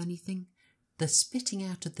symbolic of anything? The spitting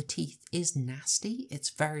out of the teeth is nasty, it's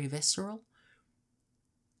very visceral.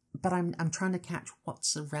 But I'm trying to catch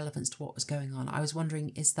what's the relevance to what was going on. I was wondering,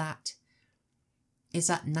 is that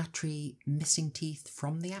Natri missing teeth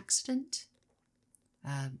from the accident?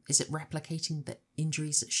 Is it replicating the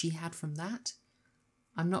injuries that she had from that?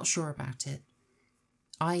 I'm not sure about it.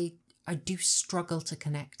 I do struggle to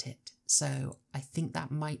connect it, so I think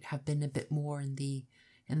that might have been a bit more in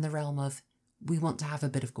the realm of we want to have a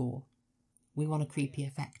bit of gore. We want a creepy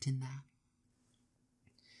effect in there.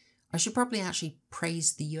 I should probably actually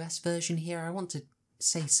praise the US version here. I want to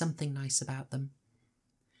say something nice about them.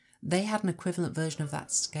 They had an equivalent version of that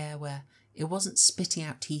scare where it wasn't spitting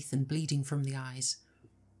out teeth and bleeding from the eyes,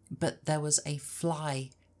 but there was a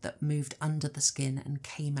fly that moved under the skin and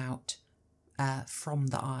came out from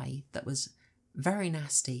the eye that was very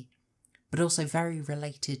nasty, but also very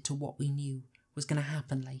related to what we knew was going to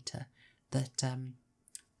happen later, that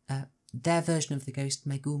their version of the ghost,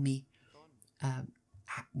 Megumi,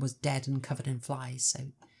 was dead and covered in flies, so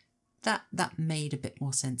that made a bit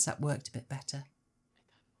more sense, that worked a bit better.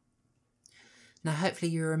 Now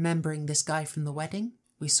hopefully you're remembering this guy from the wedding.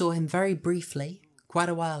 We saw him very briefly, quite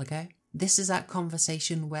a while ago. This is that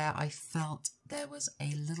conversation where I felt there was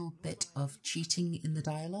a little bit of cheating in the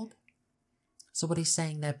dialogue. So what he's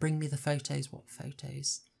saying there, bring me the photos. What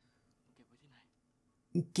photos?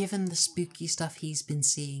 Given the spooky stuff he's been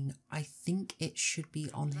seeing, I think it should be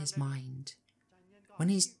on his mind. When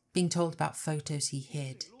he's being told about photos he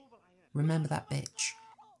hid, remember that bitch.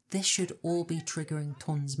 This should all be triggering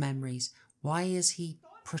Ton's memories. Why is he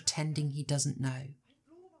pretending he doesn't know?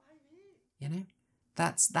 You know?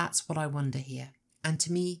 That's what I wonder here. And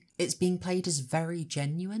to me, it's being played as very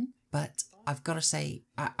genuine, but I've got to say,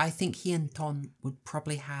 I think he and Ton would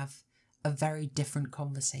probably have a very different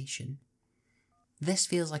conversation. This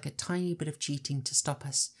feels like a tiny bit of cheating to stop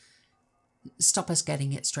us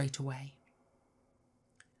getting it straight away.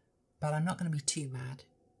 But I'm not going to be too mad,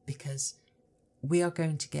 because we are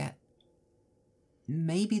going to get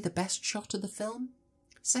maybe the best shot of the film,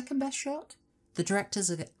 second best shot. The directors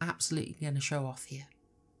are absolutely going to show off here.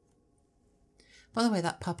 By the way,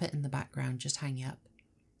 that puppet in the background just hanging up,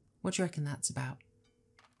 what do you reckon that's about?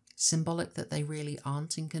 Symbolic that they really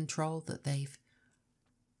aren't in control, that they've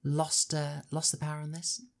lost the power on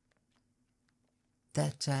this?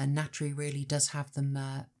 That Natri really does have them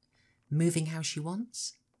moving how she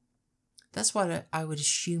wants? That's what I would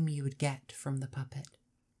assume you would get from the puppet.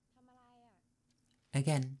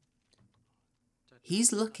 Again,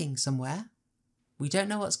 he's looking somewhere. We don't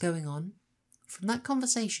know what's going on. From that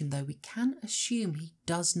conversation, though, we can assume he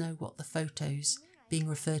does know what the photos being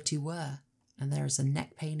referred to were. And there is a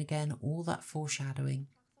neck pain again, all that foreshadowing.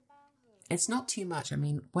 It's not too much. I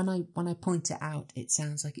mean, when I point it out, it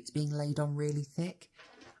sounds like it's being laid on really thick.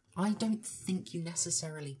 I don't think you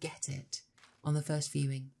necessarily get it on the first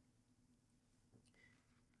viewing.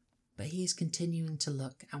 but he is continuing to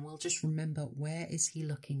look, and we'll just remember where is he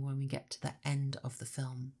looking when we get to the end of the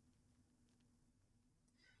film.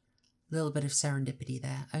 A little bit of serendipity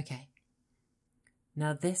there. Okay.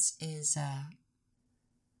 Now this is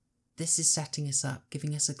setting us up,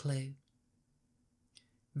 giving us a clue.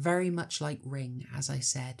 Very much like Ring, as I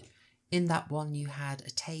said. In that one you had a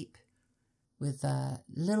tape with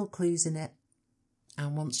little clues in it,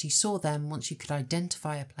 and once you saw them, once you could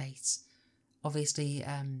identify a place, obviously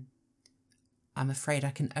I'm afraid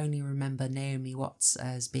I can only remember Naomi Watts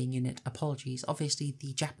as being in it. Apologies. Obviously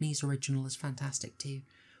the Japanese original is fantastic too.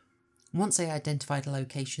 Once they identified a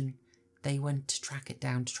location, they went to track it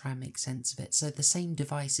down to try and make sense of it. So the same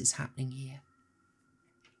device is happening here.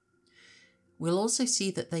 We'll also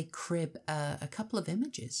see that they crib a couple of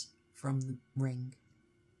images from the Ring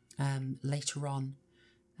later on.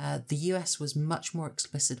 The US was much more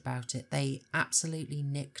explicit about it. They absolutely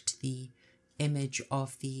nicked the image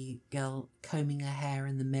of the girl combing her hair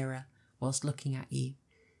in the mirror whilst looking at you.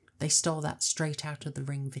 They stole that straight out of the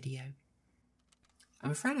Ring video.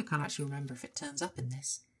 I'm afraid I can't actually remember if it turns up in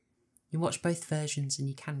this. You watch both versions and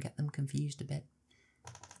you can get them confused a bit.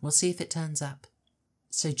 We'll see if it turns up.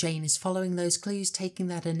 So Jane is following those clues, taking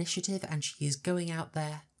that initiative, and she is going out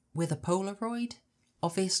there with a Polaroid,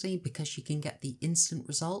 obviously because she can get the instant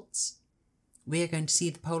results. We are going to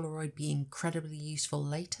see the Polaroid be incredibly useful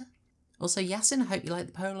later. Also, Yasin, I hope you like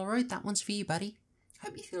the Polaroid. That one's for you, buddy.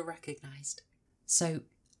 Hope you feel recognised. So,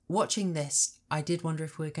 watching this, I did wonder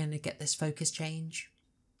if we were going to get this focus change.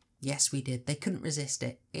 Yes, we did. They couldn't resist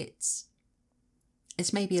it. It's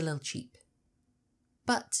maybe a little cheap.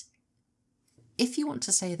 But if you want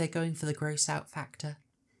to say they're going for the gross out factor,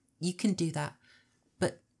 you can do that.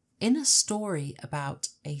 But in a story about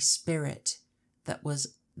a spirit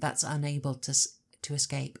that's unable to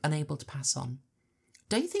escape, unable to pass on,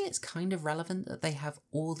 don't you think it's kind of relevant that they have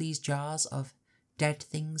all these jars of dead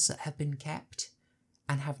things that have been kept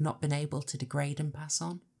and have not been able to degrade and pass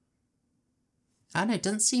on? I know, it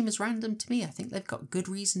doesn't seem as random to me. I think they've got good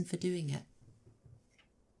reason for doing it.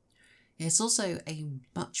 It's also a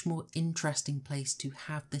much more interesting place to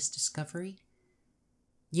have this discovery.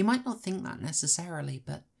 You might not think that necessarily,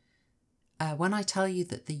 but when I tell you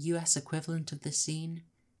that the US equivalent of this scene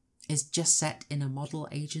is just set in a model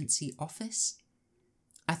agency office,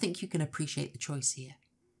 I think you can appreciate the choice here.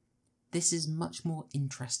 This is much more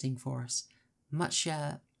interesting for us.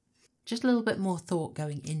 Just a little bit more thought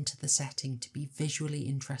going into the setting to be visually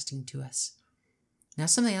interesting to us. Now,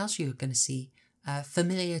 something else you're going to see,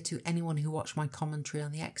 familiar to anyone who watched my commentary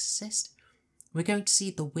on The Exorcist, we're going to see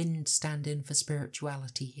the wind stand in for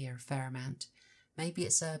spirituality here a fair amount. Maybe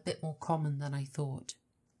it's a bit more common than I thought.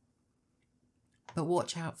 But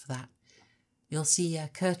watch out for that. You'll see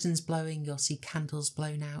curtains blowing, you'll see candles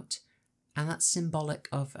blown out, and that's symbolic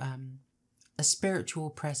of a spiritual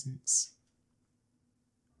presence.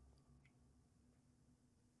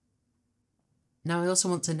 Now I also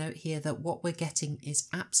want to note here that what we're getting is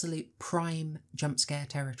absolute prime jump scare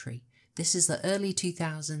territory. This is the early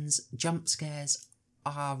 2000s, jump scares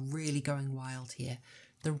are really going wild here.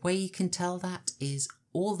 The way you can tell that is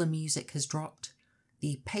all the music has dropped,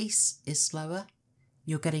 the pace is slower,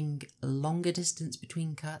 you're getting a longer distance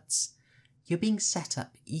between cuts, you're being set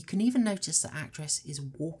up. You can even notice the actress is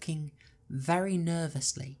walking very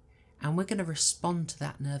nervously, and we're going to respond to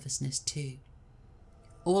that nervousness too.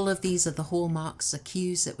 All of these are the hallmarks, the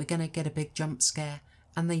cues that we're going to get a big jump scare,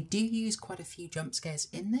 and they do use quite a few jump scares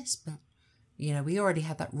in this, but you know, we already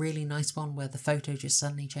had that really nice one where the photo just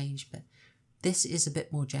suddenly changed, but this is a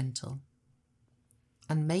bit more gentle.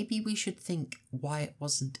 And maybe we should think why it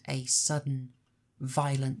wasn't a sudden,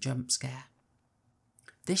 violent jump scare.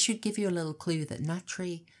 This should give you a little clue that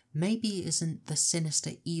Natri maybe isn't the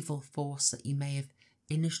sinister evil force that you may have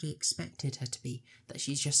initially expected her to be, that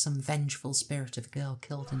she's just some vengeful spirit of a girl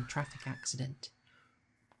killed in a traffic accident.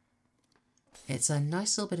 It's a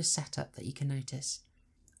nice little bit of setup that you can notice.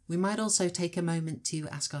 We might also take a moment to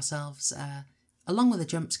ask ourselves, along with the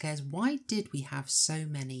jump scares, why did we have so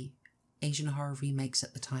many Asian horror remakes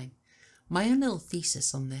at the time? My own little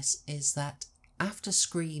thesis on this is that after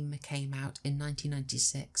Scream came out in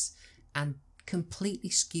 1996 and completely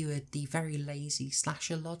skewered the very lazy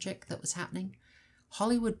slasher logic that was happening,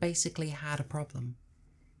 Hollywood basically had a problem.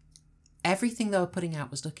 Everything they were putting out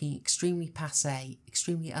was looking extremely passé,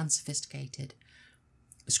 extremely unsophisticated.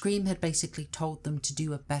 Scream had basically told them to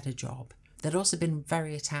do a better job. They'd also been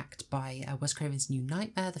very attacked by Wes Craven's New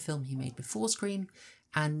Nightmare, the film he made before Scream,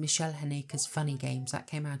 and Michel Haneke's Funny Games, that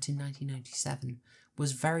came out in 1997,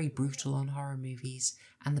 was very brutal on horror movies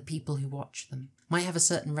and the people who watch them. Might have a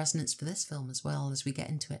certain resonance for this film as well as we get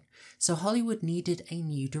into it. So Hollywood needed a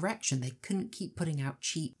new direction. They couldn't keep putting out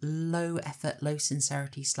cheap, low effort, low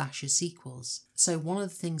sincerity slasher sequels. So one of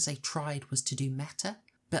the things they tried was to do meta,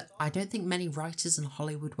 but I don't think many writers in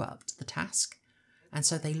Hollywood were up to the task. And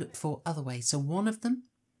so they looked for other ways. So one of them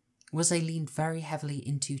was they leaned very heavily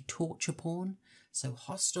into torture porn. So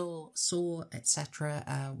Hostel, Saw,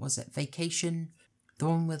 etc. Was it Vacation? The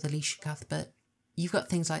one with Alicia Cuthbert? You've got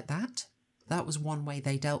things like that. That was one way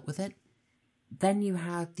they dealt with it. Then you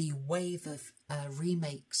had the wave of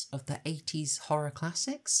remakes of the 80s horror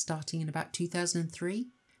classics starting in about 2003.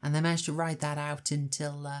 And they managed to ride that out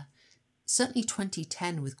until certainly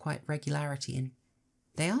 2010 with quite regularity. And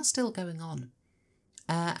they are still going on.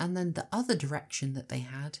 And then the other direction that they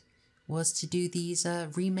had was to do these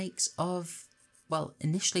remakes of, well,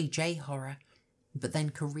 initially J-horror, but then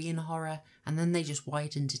Korean horror, and then they just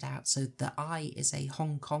widened it out. So The Eye is a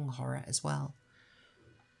Hong Kong horror as well.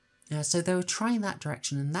 So they were trying that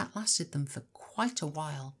direction, and that lasted them for quite a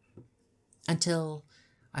while. Until,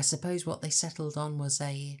 I suppose what they settled on was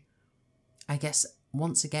I guess,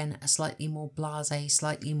 once again, a slightly more blasé,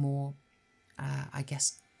 slightly more,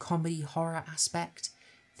 comedy horror aspect.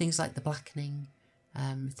 Things like The Blackening,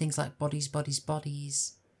 things like Bodies, Bodies,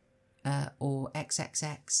 Bodies, or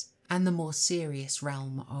XXX. And the more serious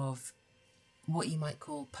realm of what you might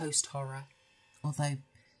call post-horror, although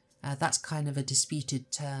that's kind of a disputed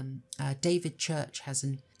term. David Church has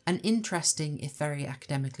an interesting, if very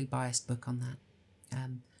academically biased book on that.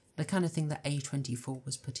 The kind of thing that A24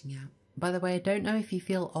 was putting out. By the way, I don't know if you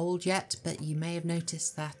feel old yet, but you may have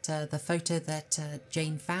noticed that the photo that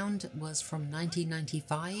Jane found was from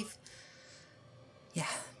 1995. Yeah,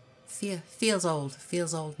 feels old,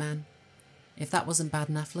 man. If that wasn't bad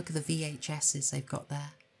enough, look at the VHSs they've got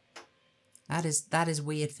there. That is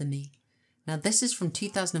weird for me. Now this is from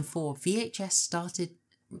 2004. VHS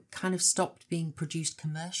stopped being produced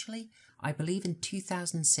commercially, I believe in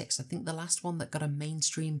 2006. I think the last one that got a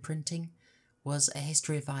mainstream printing was A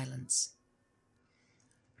History of Violence.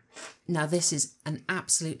 Now this is an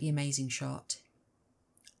absolutely amazing shot.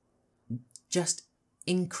 Just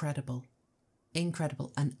incredible.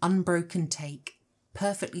 Incredible. An unbroken take.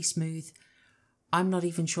 Perfectly smooth. I'm not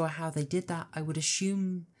even sure how they did that. I would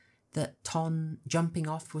assume that Ton jumping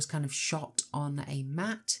off was kind of shot on a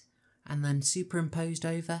mat and then superimposed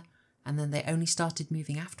over, and then they only started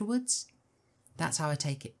moving afterwards. That's how I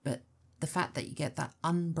take it. But the fact that you get that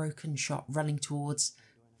unbroken shot running towards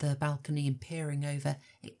the balcony and peering over,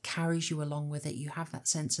 it carries you along with it. You have that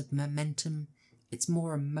sense of momentum. It's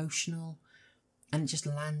more emotional, and it just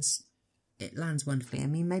lands. It lands wonderfully. I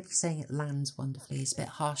mean, maybe saying it lands wonderfully is a bit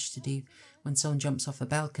harsh to do when someone jumps off a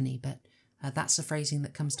balcony, but that's the phrasing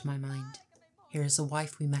that comes to my mind. Here is the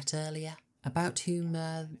wife we met earlier, about whom,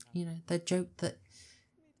 the joke that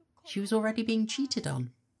she was already being cheated on.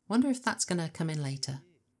 Wonder if that's going to come in later.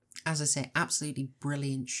 As I say, absolutely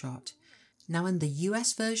brilliant shot. Now in the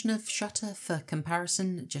US version of Shutter, for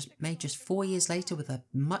comparison, made just 4 years later with a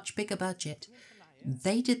much bigger budget,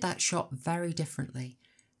 they did that shot very differently.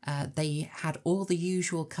 They had all the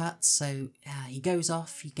usual cuts, so he goes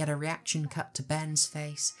off, you get a reaction cut to Ben's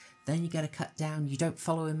face, then you get a cut down, you don't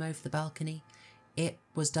follow him over the balcony. It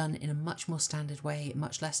was done in a much more standard way, a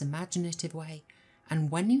much less imaginative way, and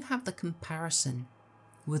when you have the comparison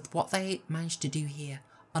with what they managed to do here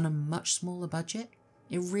on a much smaller budget,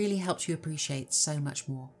 it really helps you appreciate so much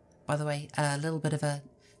more. By the way, a little bit of a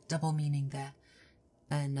double meaning there,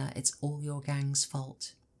 and it's all your gang's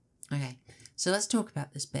fault. Okay, so let's talk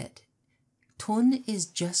about this bit. Ton is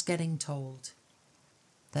just getting told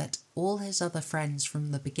that all his other friends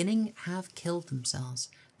from the beginning have killed themselves.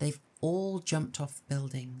 They've all jumped off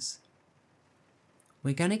buildings.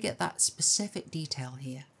 We're going to get that specific detail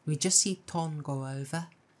here. We just see Ton go over,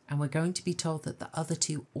 and we're going to be told that the other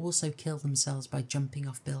two also kill themselves by jumping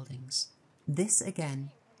off buildings. This,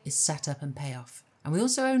 again, is setup and payoff. And we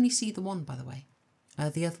also only see the one, by the way.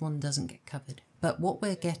 The other one doesn't get covered. But what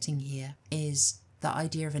we're getting here is the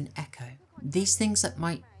idea of an echo. These things that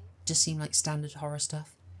might just seem like standard horror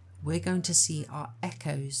stuff, we're going to see are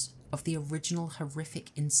echoes of the original horrific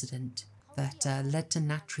incident that led to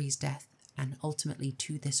Natri's death and ultimately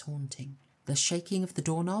to this haunting. The shaking of the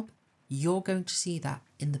doorknob, you're going to see that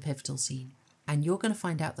in the pivotal scene. And you're going to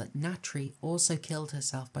find out that Natri also killed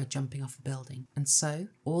herself by jumping off a building. And so,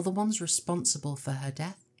 all the ones responsible for her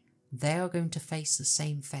death, they are going to face the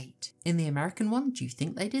same fate. In the American one, do you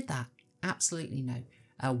think they did that? Absolutely no.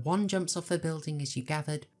 One jumps off a building, as you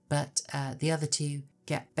gathered, but the other two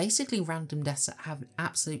get basically random deaths that have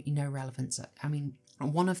absolutely no relevance. I mean,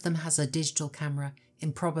 one of them has a digital camera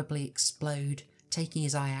improbably explode, taking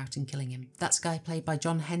his eye out and killing him. That's a guy played by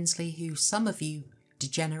John Hensley, who some of you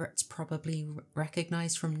degenerates probably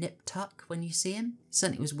recognise from Nip Tuck when you see him.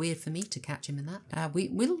 Certainly it was weird for me to catch him in that.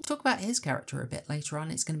 We'll talk about his character a bit later on.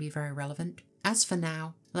 It's going to be very relevant. As for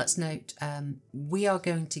now, let's note we are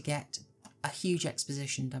going to get a huge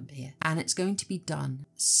exposition dump here, and it's going to be done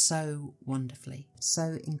so wonderfully,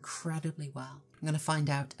 so incredibly well. I'm going to find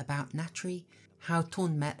out about Natri, how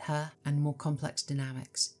Torn met her, and more complex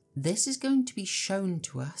dynamics. This is going to be shown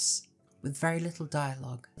to us with very little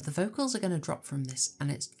dialogue. The vocals are going to drop from this, and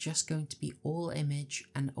it's just going to be all image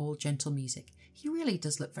and all gentle music. He really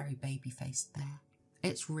does look very baby-faced there.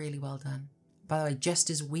 It's really well done. By the way, just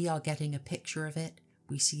as we are getting a picture of it,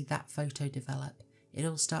 we see that photo develop. It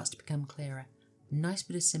all starts to become clearer. Nice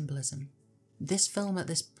bit of symbolism. This film at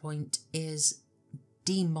this point is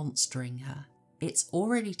demonstering her. It's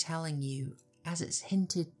already telling you, as it's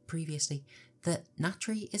hinted previously, that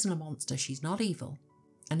Natri isn't a monster, she's not evil.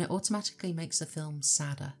 And it automatically makes the film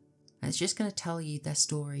sadder. And it's just going to tell you their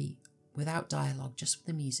story without dialogue, just with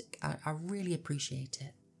the music. I really appreciate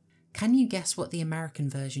it. Can you guess what the American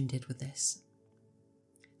version did with this?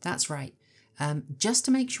 That's right. Just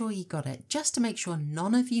to make sure you got it, just to make sure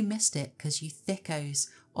none of you missed it, because you thickos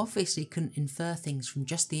obviously couldn't infer things from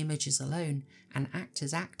just the images alone and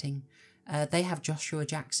actors acting, they have Joshua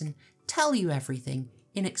Jackson tell you everything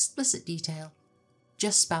in explicit detail,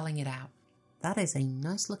 just spelling it out. That is a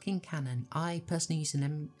nice looking Canon. I personally use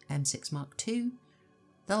an M6 Mark II.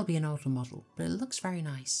 That'll be an older model, but it looks very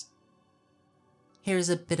nice. Here is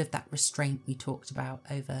a bit of that restraint we talked about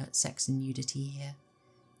over sex and nudity here.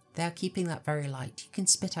 They are keeping that very light. You can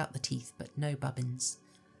spit out the teeth, but no bubbins.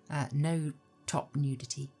 No top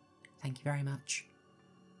nudity. Thank you very much.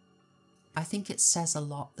 I think it says a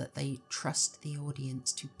lot that they trust the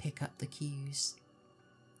audience to pick up the cues.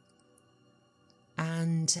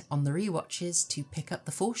 And on the rewatches, to pick up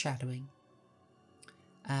the foreshadowing.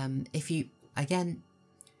 Again,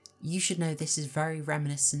 you should know this is very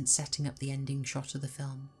reminiscent, setting up the ending shot of the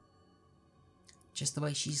film. Just the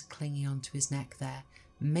way she's clinging onto his neck there.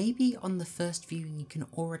 Maybe on the first viewing you can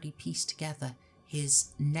already piece together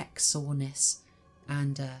his neck soreness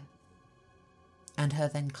and her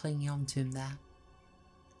then clinging onto him there.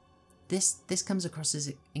 This comes across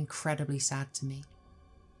as incredibly sad to me.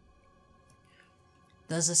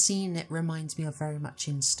 There's a scene it reminds me of very much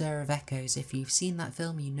in Stir of Echoes. If you've seen that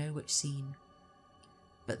film, you know which scene.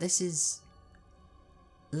 But this is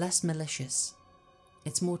less malicious.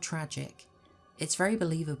 It's more tragic. It's very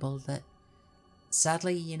believable that,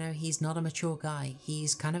 sadly, you know, he's not a mature guy.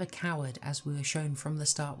 He's kind of a coward, as we were shown from the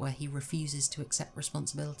start, where he refuses to accept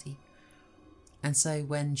responsibility. And so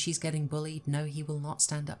when she's getting bullied, no, he will not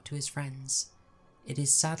stand up to his friends. It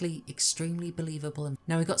is sadly extremely believable.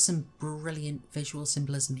 Now we've got some brilliant visual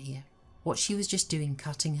symbolism here. What she was just doing,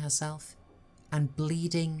 cutting herself and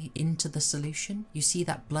bleeding into the solution. You see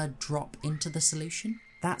that blood drop into the solution?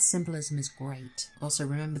 That symbolism is great. Also,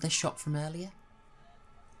 remember the shot from earlier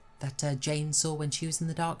that Jane saw when she was in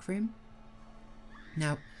the dark room?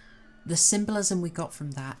 Now, the symbolism we got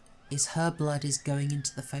from that is her blood is going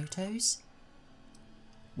into the photos,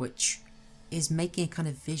 which is making a kind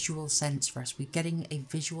of visual sense for us. We're getting a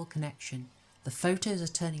visual connection. The photos are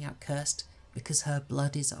turning out cursed because her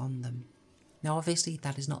blood is on them. Now obviously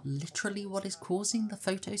that is not literally what is causing the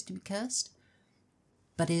photos to be cursed,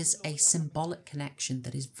 but is a symbolic connection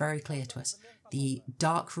that is very clear to us. The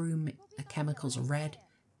dark room chemicals are red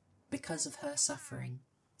because of her suffering.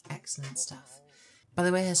 Excellent stuff. By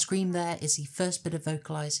the way, her scream there is the first bit of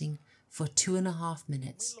vocalising for 2.5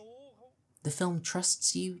 minutes. The film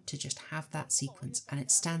trusts you to just have that sequence, and it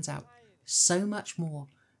stands out so much more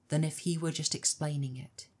than if he were just explaining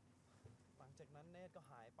it.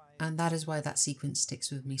 And that is why that sequence sticks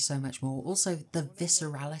with me so much more. Also, the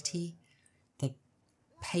viscerality, the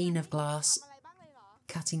pane of glass,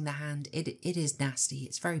 cutting the hand, it is nasty.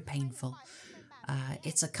 It's very painful.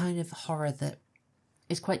 It's a kind of horror that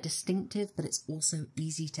is quite distinctive, but it's also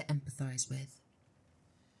easy to empathise with.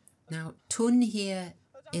 Now, Tun here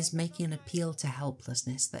is making an appeal to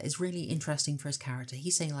helplessness that is really interesting for his character.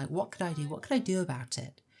 He's saying, like, what could I do? What could I do about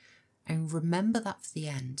it? And remember that for the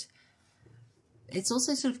end. It's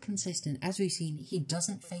also sort of consistent. As we've seen, he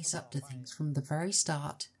doesn't face up to things from the very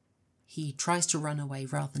start. He tries to run away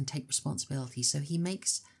rather than take responsibility. So he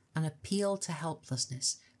makes an appeal to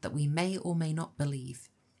helplessness that we may or may not believe.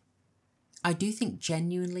 I do think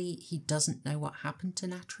genuinely he doesn't know what happened to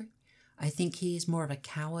Natri. I think he is more of a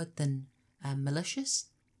coward than malicious.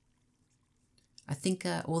 I think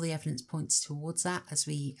all the evidence points towards that, as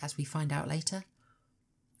we find out later.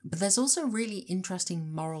 But there's also a really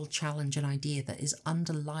interesting moral challenge and idea that is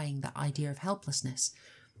underlying that idea of helplessness.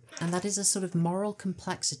 And that is a sort of moral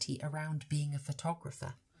complexity around being a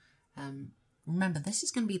photographer. Remember, this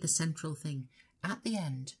is going to be the central thing. At the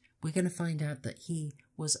end, we're going to find out that he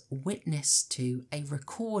was witness to a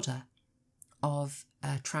recorder of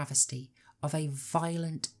a travesty, of a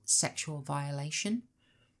violent sexual violation.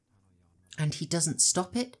 And he doesn't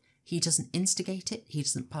stop it, he doesn't instigate it, he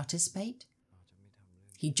doesn't participate.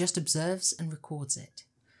 He just observes and records it.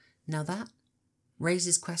 Now that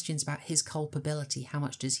raises questions about his culpability. How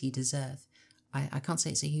much does he deserve? I can't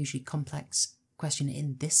say it's a hugely complex question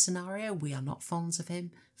in this scenario. We are not fond of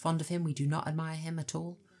him. We do not admire him at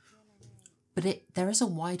all. But there is a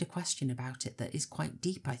wider question about it that is quite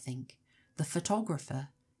deep, I think. The photographer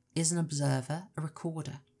is an observer, a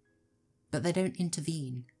recorder, but they don't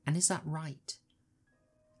intervene. And is that right?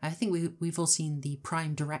 I think we've all seen the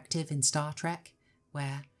prime directive in Star Trek,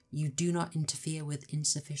 where you do not interfere with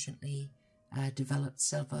insufficiently developed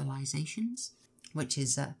civilizations, which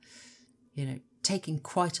is, taking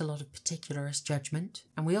quite a lot of particularist judgment.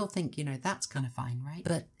 And we all think, that's kind of fine, right?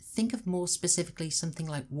 But think of more specifically something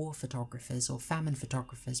like war photographers or famine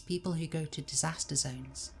photographers, people who go to disaster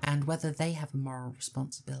zones, and whether they have a moral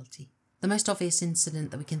responsibility. The most obvious incident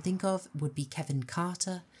that we can think of would be Kevin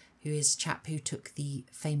Carter, who is a chap who took the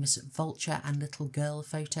famous vulture and little girl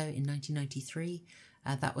photo in 1993.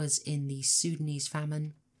 That was in the Sudanese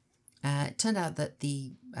famine. It turned out that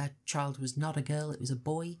the child was not a girl, it was a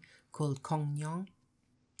boy called Kong Nyong.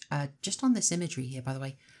 Just on this imagery here, by the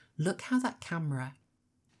way, look how that camera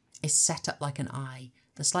is set up like an eye.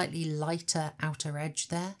 The slightly lighter outer edge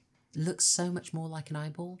there looks so much more like an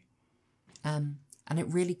eyeball. And it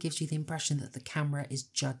really gives you the impression that the camera is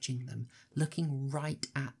judging them, looking right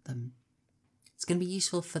at them. It's going to be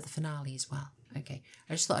useful for the finale as well. Okay,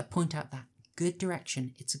 I just thought I'd point out that. Good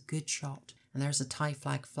direction, it's a good shot, and there's a Thai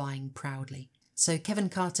flag flying proudly. So Kevin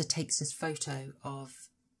Carter takes this photo of,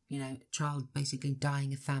 a child basically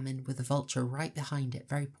dying of famine with a vulture right behind it,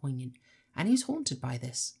 very poignant. And he was haunted by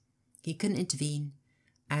this. He couldn't intervene,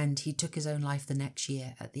 and he took his own life the next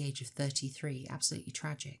year at the age of 33. Absolutely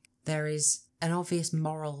tragic. There is an obvious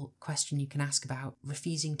moral question you can ask about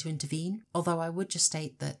refusing to intervene, although I would just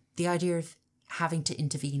state that the idea of having to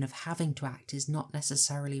intervene, of having to act, is not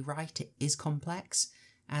necessarily right. It is complex,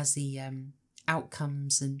 as the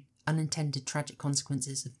outcomes and unintended tragic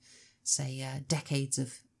consequences of, say, decades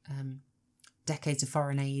of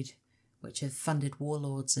foreign aid, which have funded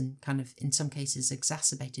warlords and kind of, in some cases,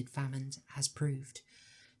 exacerbated famines, has proved.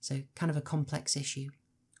 So kind of a complex issue.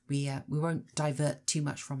 We won't divert too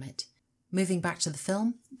much from it. Moving back to the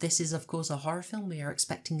film, this is of course a horror film. We are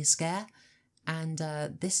expecting a scare, and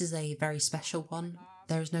this is a very special one.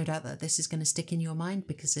 There is no doubt that this is going to stick in your mind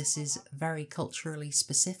because this is very culturally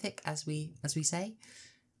specific, as we say.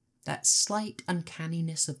 That slight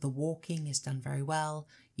uncanniness of the walking is done very well.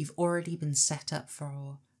 You've already been set up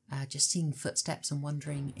for just seeing footsteps and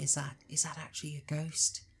wondering, is that actually a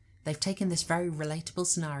ghost? They've taken this very relatable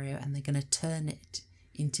scenario and they're going to turn it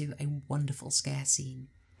into a wonderful scare scene,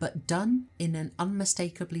 but done in an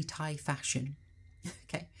unmistakably Thai fashion.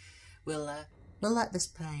 Okay, we'll let this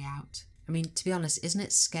play out. I mean, to be honest, isn't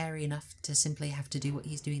it scary enough to simply have to do what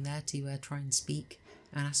he's doing there to try and speak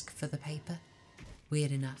and ask for the paper?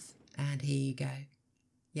 Weird enough. And here you go.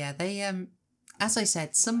 Yeah, they, as I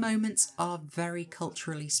said, some moments are very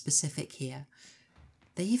culturally specific here.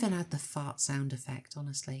 They even had the fart sound effect,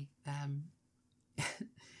 honestly.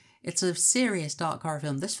 It's a serious dark horror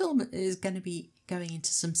film. This film is going to be going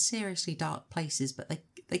into some seriously dark places, but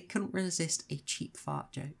they couldn't resist a cheap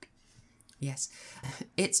fart joke. Yes,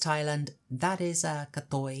 it's Thailand. That is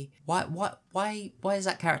Katoi. Why is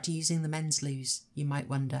that character using the men's loos, you might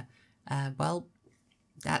wonder? Well,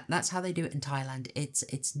 that's how they do it in Thailand.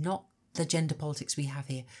 It's not the gender politics we have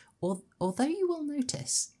here. Although you will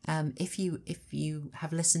notice, if you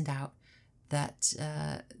have listened out, that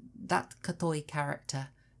that Katoi character,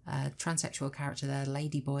 transsexual character there,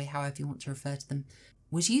 ladyboy, however you want to refer to them,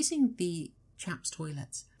 was using the chaps'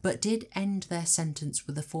 toilets, but did end their sentence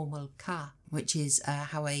with a formal ka, which is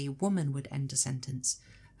how a woman would end a sentence,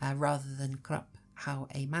 rather than krup, how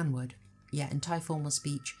a man would. Yeah, in Thai formal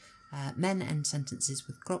speech, men end sentences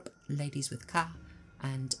with krup, ladies with ka,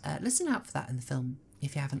 and listen out for that in the film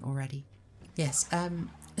if you haven't already. Yes,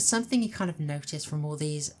 something you kind of notice from all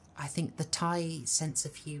these, I think the Thai sense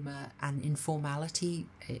of humour and informality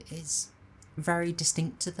is very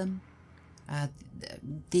distinct to them.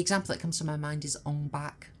 The example that comes to my mind is Ong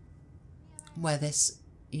Bak, where this,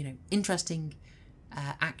 interesting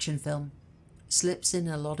action film slips in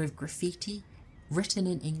a lot of graffiti written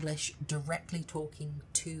in English directly talking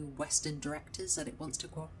two Western directors that it wants to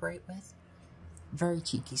cooperate with. Very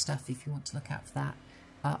cheeky stuff if you want to look out for that.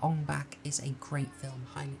 Ong Bak is a great film,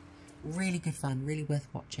 really good fun, really worth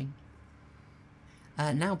watching.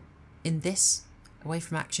 Now, in this, away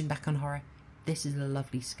from action, back on horror, this is a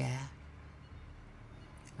lovely scare.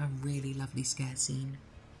 A really lovely scare scene.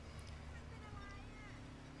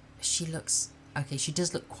 She looks... okay, she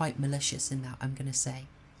does look quite malicious in that, I'm going to say.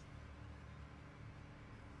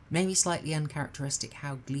 Maybe slightly uncharacteristic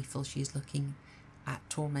how gleeful she is looking at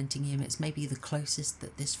tormenting him. It's maybe the closest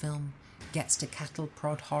that this film gets to cattle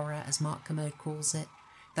prod horror, as Mark Kermode calls it.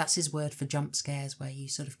 That's his word for jump scares, where you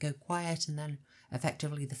sort of go quiet and then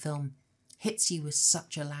effectively the film hits you with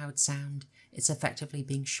such a loud sound. It's effectively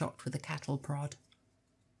being shocked with a cattle prod.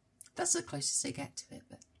 That's the closest they get to it,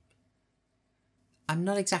 but I'm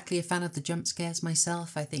not exactly a fan of the jump scares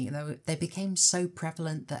myself. I think they became so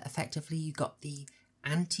prevalent that effectively you got the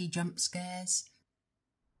anti-jump scares.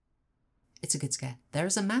 It's a good scare. There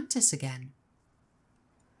is a mantis again.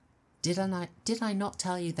 Did I not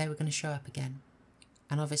tell you they were going to show up again?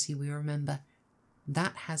 And obviously we remember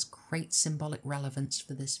that has great symbolic relevance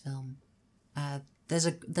for this film. There's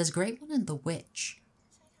a great one in The Witch.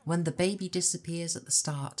 When the baby disappears at the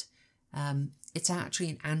start, it's actually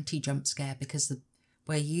an anti-jump scare because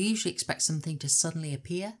where you usually expect something to suddenly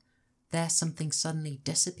appear, there something suddenly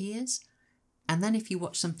disappears. And then if you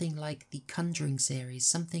watch something like the Conjuring series,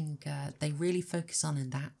 something they really focus on in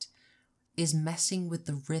that is messing with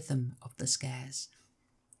the rhythm of the scares.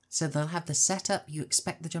 So they'll have the setup, you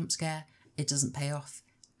expect the jump scare, it doesn't pay off.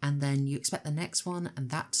 And then you expect the next one and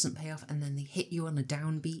that doesn't pay off, and then they hit you on a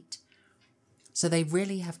downbeat. So they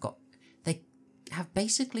really have they have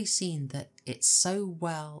basically seen that it's so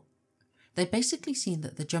well... they've basically seen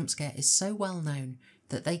that the jump scare is so well known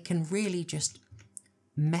that they can really just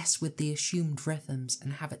mess with the assumed rhythms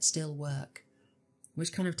and have it still work.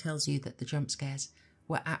 Which kind of tells you that the jump scares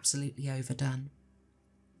were absolutely overdone.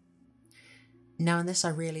 Now in this I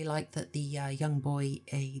really like that the young boy,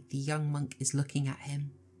 the young monk, is looking at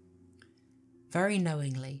him very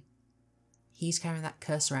knowingly. He's carrying that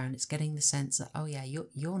curse around. It's getting the sense that, oh yeah,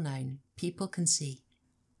 you're known. People can see.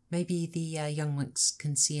 Maybe the young monks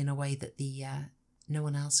can see in a way that no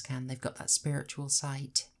one else can. They've got that spiritual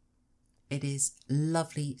sight. It is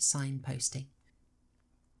lovely signposting.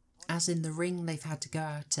 As in The Ring, they've had to go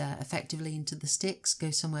out effectively into the sticks,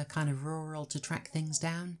 go somewhere kind of rural to track things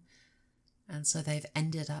down. And so they've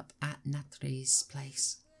ended up at Natri's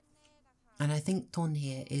place. And I think Ton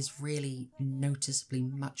here is really noticeably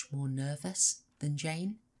much more nervous than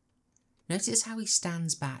Jane. Notice how he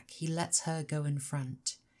stands back. He lets her go in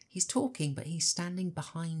front. He's talking, but he's standing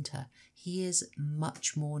behind her. He is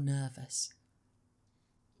much more nervous.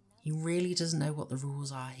 He really doesn't know what the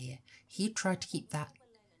rules are here. He tried to keep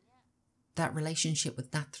that relationship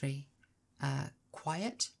with Natri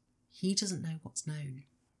quiet. He doesn't know what's known.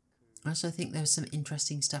 I also think there was some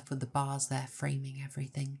interesting stuff with the bars there framing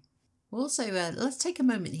everything. Also, let's take a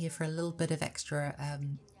moment here for a little bit of extra,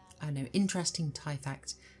 interesting Thai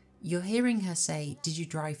facts. You're hearing her say, did you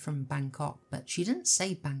drive from Bangkok? But she didn't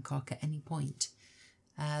say Bangkok at any point.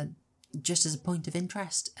 Just as a point of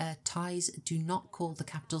interest, Thais do not call the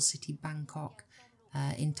capital city Bangkok.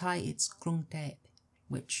 In Thai, it's Krung Thep,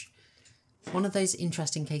 which one of those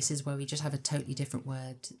interesting cases where we just have a totally different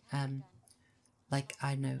word.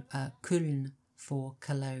 Köln for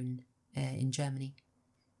Cologne in Germany.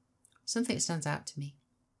 Something that stands out to me.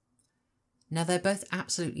 Now, they're both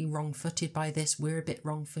absolutely wrong-footed by this. We're a bit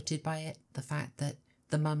wrong-footed by it. The fact that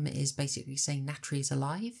the mum is basically saying Natri is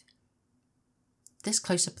alive. This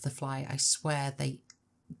close-up of the fly, I swear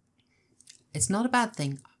it's not a bad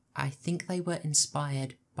thing. I think they were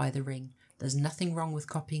inspired by The Ring. There's nothing wrong with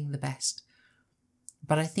copying the best.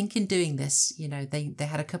 But I think in doing this, they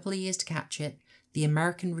had a couple of years to catch it. The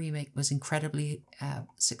American remake was incredibly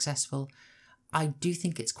successful. I do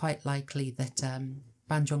think it's quite likely that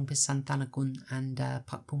Banjong Pisanthanakun and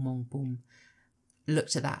Parkpoom Wongpoom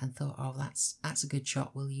looked at that and thought, oh, that's a good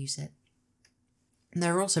shot, we'll use it. And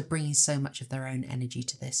they're also bringing so much of their own energy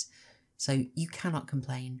to this, so you cannot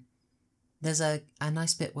complain. There's a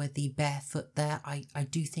nice bit where the bare foot there, I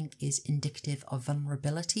do think is indicative of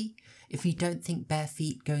vulnerability. If you don't think bare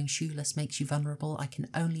feet going shoeless makes you vulnerable, I can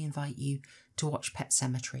only invite you to watch Pet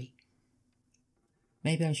Sematary.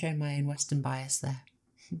 Maybe I'm showing my own Western bias there.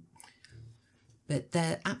 But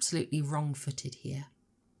they're absolutely wrong-footed here.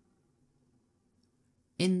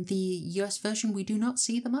 In the US version, we do not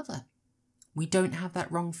see the mother. We don't have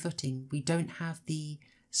that wrong footing. We don't have the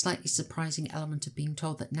slightly surprising element of being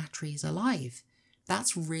told that Natri is alive.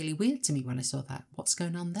 That's really weird to me when I saw that. What's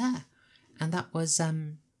going on there? And that was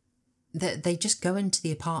They just go into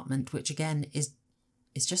the apartment, which again is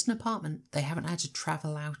just an apartment. They haven't had to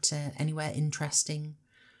travel out anywhere interesting.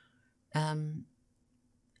 And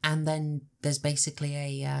then there's basically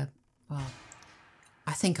a, well,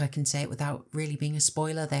 I think I can say it without really being a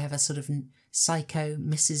spoiler. They have a sort of psycho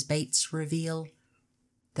Mrs. Bates reveal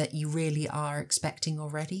that you really are expecting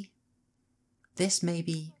already. This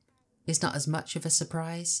maybe is not as much of a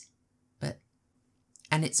surprise,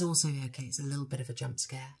 and it's also, okay, it's a little bit of a jump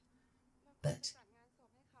scare, but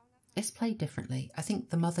it's played differently. I think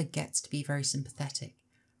the mother gets to be very sympathetic.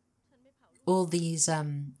 All these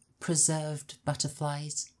preserved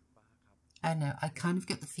butterflies, I don't know, I kind of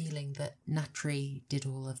get the feeling that Natri did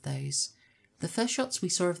all of those. The first shots we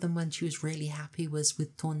saw of them when she was really happy was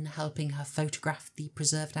with Tun helping her photograph the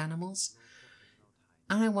preserved animals.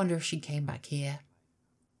 And I wonder if she came back here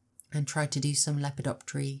and tried to do some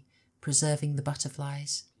lepidoptery, preserving the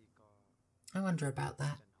butterflies. I wonder about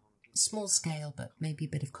that. Small scale, but maybe a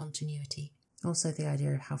bit of continuity. Also the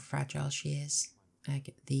idea of how fragile she is.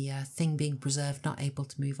 The thing being preserved, not able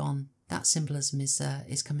to move on. That symbolism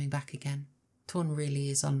is coming back again. Tun really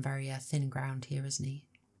is on very thin ground here, isn't he?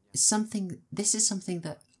 This is something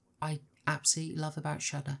that I absolutely love about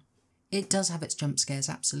Shudder. It does have its jump scares,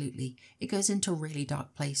 absolutely. It goes into really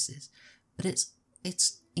dark places, but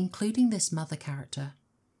it's including this mother character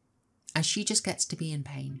as she just gets to be in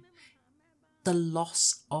pain. The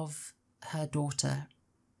loss of her daughter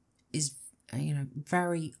is,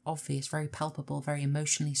 very obvious, very palpable, very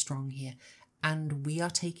emotionally strong here. And we are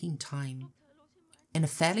taking time, in a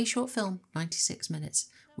fairly short film, 96 minutes,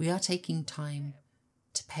 we are taking time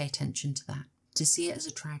to pay attention to that, to see it as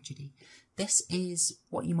a tragedy. This is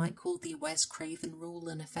what you might call the Wes Craven rule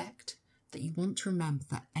in effect, that you want to remember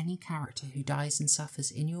that any character who dies and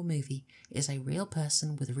suffers in your movie is a real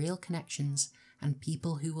person with real connections and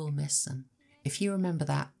people who will miss them. If you remember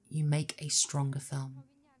that, you make a stronger film.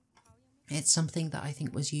 It's something that I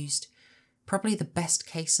think was used. Probably the best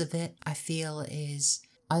case of it, I feel, is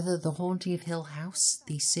either The Haunting of Hill House,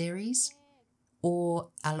 the series, or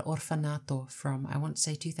Al Orfanato from, I want to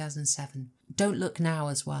say, 2007. Don't Look Now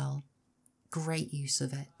as well. Great use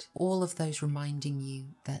of it. All of those reminding you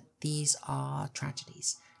that these are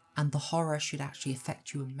tragedies and the horror should actually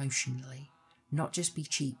affect you emotionally, not just be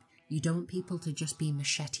cheap. You don't want people to just be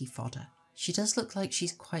machete fodder. She does look like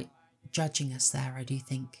she's quite judging us there, I do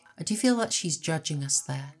think. I do feel that she's judging us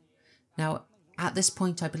there. Now, at this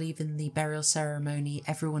point, I believe in the burial ceremony,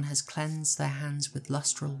 everyone has cleansed their hands with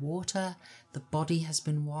lustral water, the body has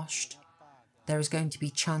been washed. There is going to be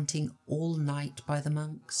chanting all night by the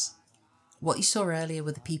monks. What you saw earlier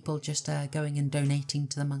with the people just going and donating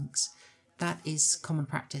to the monks, that is common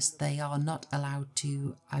practice. They are not allowed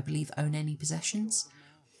to, I believe, own any possessions,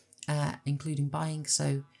 including buying,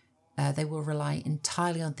 so they will rely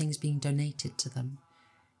entirely on things being donated to them.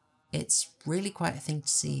 It's really quite a thing to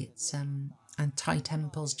see. It's and Thai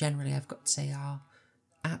temples generally, I've got to say, are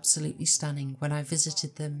absolutely stunning. When I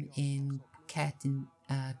visited them in Phuket, in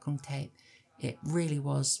Kung Thep, it really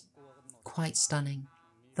was quite stunning.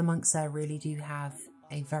 The monks there really do have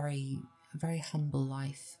a very humble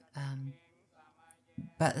life,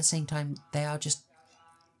 but at the same time, they're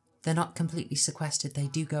not completely sequestered. They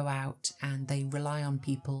do go out and they rely on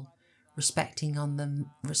people, respecting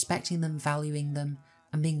them, valuing them,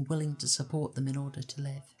 and being willing to support them in order to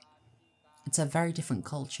live. It's a very different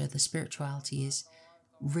culture. The spirituality is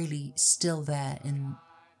really still there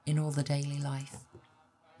in all the daily life.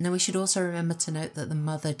 Now we should also remember to note that the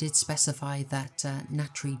mother did specify that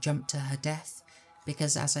Natri jumped to her death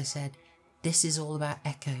because, as I said, this is all about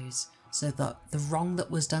echoes, so that the wrong that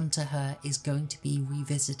was done to her is going to be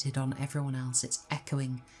revisited on everyone else. It's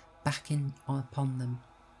echoing back upon them.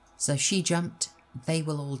 So she jumped, they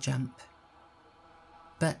will all jump.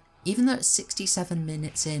 But even though it's 67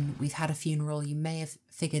 minutes in, we've had a funeral, you may have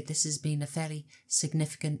figured this has been a fairly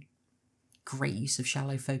significant, great use of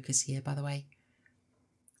shallow focus here, by the way.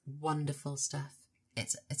 Wonderful stuff.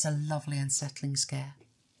 It's a lovely unsettling scare.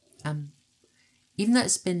 Even though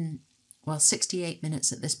it's been, 68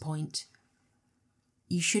 minutes at this point,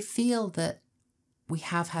 you should feel that we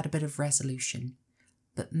have had a bit of resolution,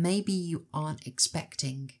 but maybe you aren't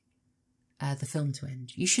expecting the film to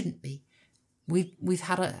end. You shouldn't be. We've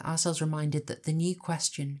had ourselves reminded that the new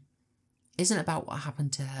question isn't about what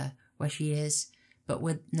happened to her, where she is, but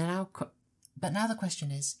now the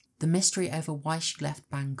question is the mystery over why she left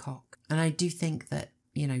Bangkok. And I do think that,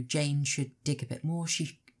 Jane should dig a bit more.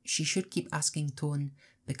 She should keep asking Tun,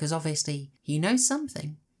 because obviously he knows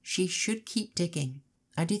something. She should keep digging.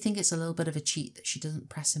 I do think it's a little bit of a cheat that she doesn't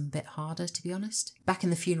press him a bit harder, to be honest. Back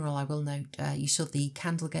in the funeral, I will note, you saw the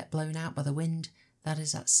candle get blown out by the wind. That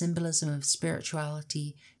is that symbolism of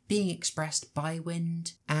spirituality being expressed by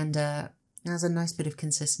wind, and there's a nice bit of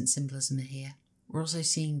consistent symbolism here. We're also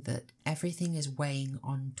seeing that everything is weighing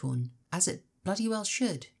on Tun, as it bloody well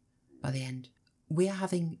should by the end. We are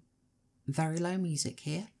having very low music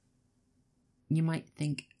here. You might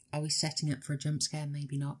think, are we setting up for a jump scare?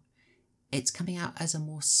 Maybe not. It's coming out as a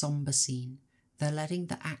more somber scene. They're letting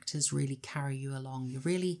the actors really carry you along. You're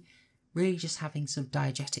really just having some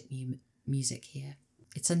diegetic music here.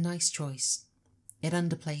 It's a nice choice. It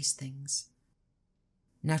underplays things.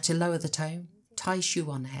 Now to lower the tone, Thai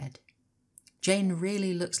shoe on head. Jane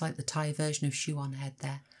really looks like the Thai version of shoe on head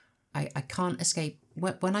there. I can't escape.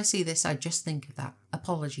 When I see this, I just think of that.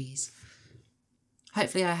 Apologies.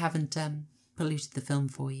 Hopefully I haven't polluted the film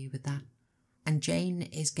for you with that. And Jane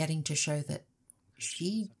is getting to show that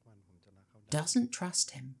she doesn't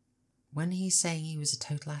trust him. When he's saying he was a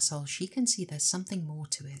total asshole, she can see there's something more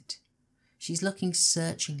to it. She's looking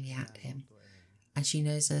searchingly at him, and she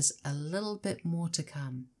knows there's a little bit more to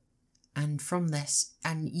come. And from this,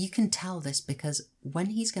 and you can tell this because when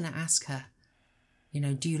he's going to ask her, you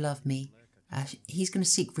know, do you love me? He's going to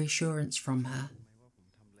seek reassurance from her.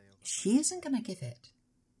 She isn't going to give it.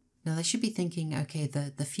 Now they should be thinking, okay,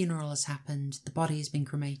 the funeral has happened, the body has been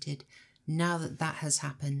cremated. Now that that has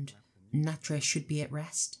happened, Natria should be at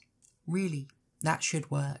rest. Really, that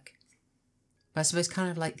should work. But I suppose kind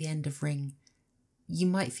of like the end of Ring, you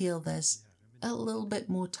might feel there's a little bit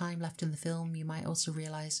more time left in the film. You might also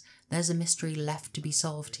realise there's a mystery left to be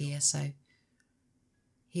solved here, so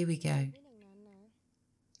here we go.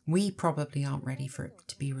 We probably aren't ready for it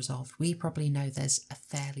to be resolved. We probably know there's a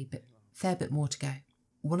fair bit more to go.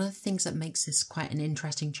 One of the things that makes this quite an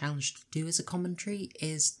interesting challenge to do as a commentary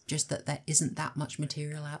is just that there isn't that much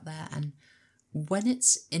material out there, and when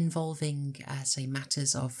it's involving, say,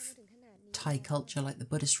 matters of Thai culture like the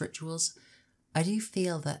Buddhist rituals, I do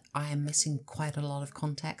feel that I am missing quite a lot of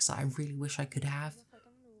context that I really wish I could have.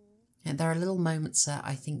 And there are little moments that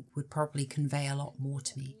I think would probably convey a lot more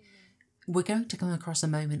to me. We're going to come across a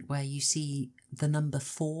moment where you see the number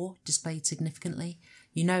 4 displayed significantly.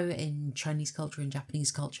 You know, in Chinese culture and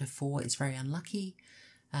Japanese culture, 4 is very unlucky.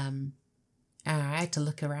 And I had to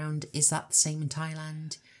look around. Is that the same in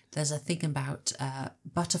Thailand? There's a thing about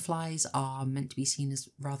butterflies are meant to be seen as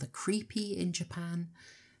rather creepy in Japan.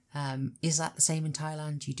 Is that the same in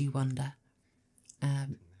Thailand? You do wonder.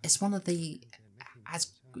 It's one of the,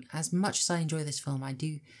 as much as I enjoy this film, I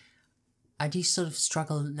do sort of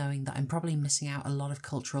struggle knowing that I'm probably missing out a lot of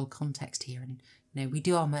cultural context here, and you know, we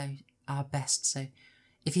do our best. So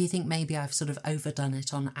if you think maybe I've sort of overdone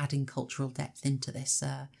it on adding cultural depth into this,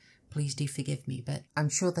 please do forgive me, but I'm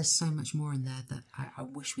sure there's so much more in there that I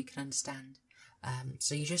wish we could understand.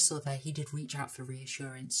 So you just saw there, he did reach out for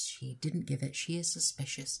reassurance. She didn't give it. She is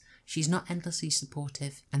suspicious. She's not endlessly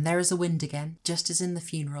supportive. And there is the wind again. Just as in the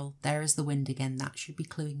funeral, there is the wind again. That should be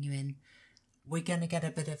cluing you in. We're going to get a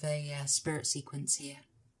bit of a spirit sequence here.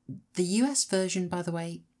 The US version, by the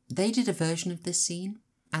way, they did a version of this scene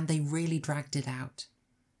and they really dragged it out.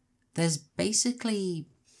 There's basically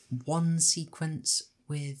one sequence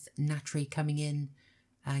with Natri coming in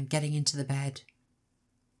and getting into the bed.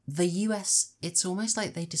 The US, it's almost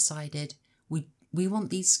like they decided, we want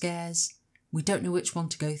these scares, we don't know which one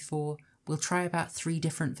to go for, we'll try about 3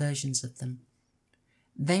 different versions of them.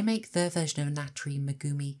 They make their version of Natri,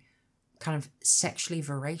 Megumi, kind of sexually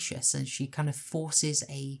voracious, and she kind of forces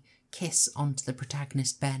a kiss onto the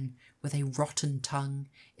protagonist Ben with a rotten tongue.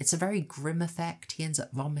 It's a very grim effect. He ends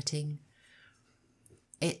up vomiting.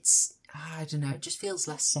 It's, I don't know, it just feels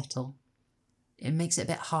less subtle. It makes it a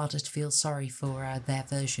bit harder to feel sorry for their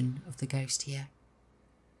version of the ghost here.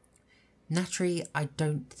 Natri, I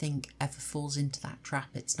don't think, ever falls into that trap.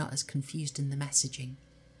 It's not as confused in the messaging.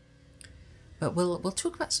 But we'll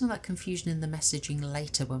talk about some of that confusion in the messaging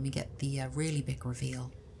later when we get the really big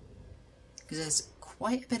reveal. Because there's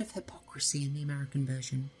quite a bit of hypocrisy in the American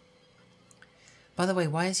version. By the way,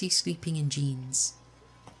 why is he sleeping in jeans?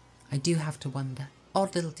 I do have to wonder.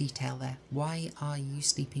 Odd little detail there. Why are you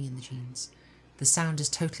sleeping in the jeans? The sound is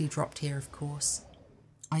totally dropped here, of course.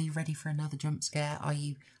 Are you ready for another jump scare? Are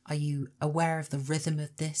you aware of the rhythm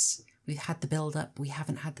of this? We've had the build-up. We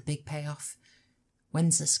haven't had the big payoff.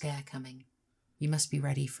 When's the scare coming? You must be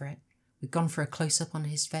ready for it. We've gone for a close-up on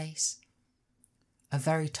his face. A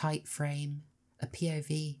very tight frame. A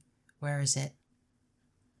POV. Where is it?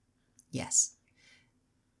 Yes.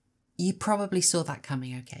 You probably saw that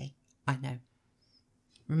coming, okay? I know.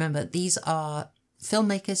 Remember, these are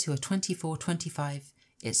filmmakers who are 24, 25.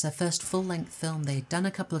 It's their first full-length film. They've done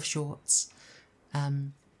a couple of shorts.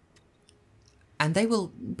 And they will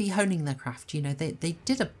be honing their craft. You know, they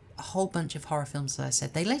did a a whole bunch of horror films, as I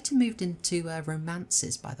said. They later moved into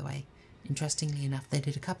romances, by the way. Interestingly enough, they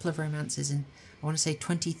did a couple of romances in, I want to say,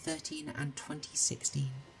 2013 and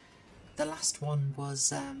 2016. The last one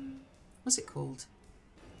was, what's it called?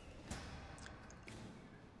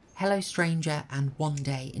 Hello Stranger and One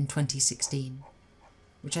Day in 2016,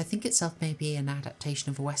 which I think itself may be an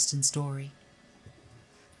adaptation of a Western story.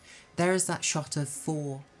 There is that shot of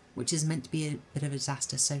 4, which is meant to be a bit of a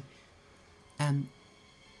disaster. So,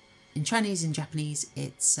 in Chinese and Japanese,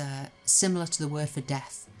 it's similar to the word for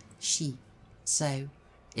death, shi. So,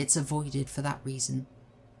 it's avoided for that reason.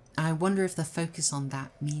 I wonder if the focus on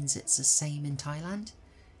that means it's the same in Thailand.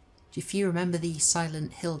 If you remember the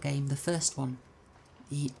Silent Hill game, the first one,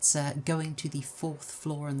 it's going to the 4th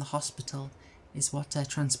floor in the hospital is what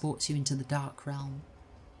transports you into the dark realm.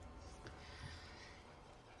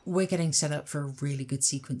 We're getting set up for a really good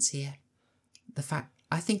sequence here. The fact,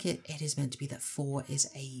 I think it is meant to be that 4 is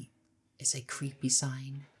a creepy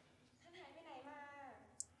sign.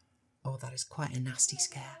 Oh, that is quite a nasty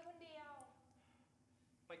scare.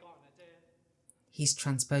 He's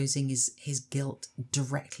transposing his guilt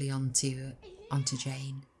directly onto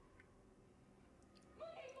Jane.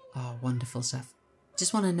 Oh, wonderful stuff.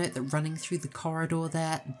 Just want to note that running through the corridor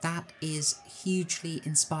there, that is hugely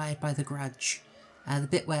inspired by The Grudge. The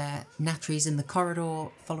bit where Natri's in the corridor,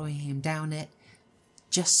 following him down it,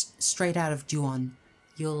 just straight out of Ju-on.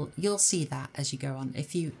 You'll see that as you go on.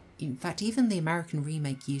 In fact, even the American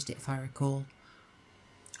remake used it, if I recall.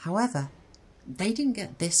 However, they didn't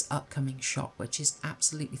get this upcoming shot, which is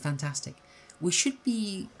absolutely fantastic. We should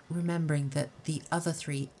be remembering that the other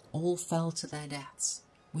 3 all fell to their deaths.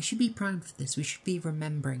 We should be primed for this. We should be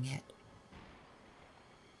remembering it.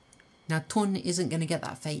 Now, Tun isn't going to get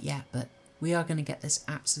that fate yet, but we are going to get this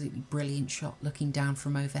absolutely brilliant shot looking down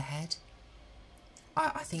from overhead.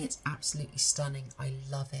 I think it's absolutely stunning. I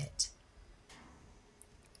love it.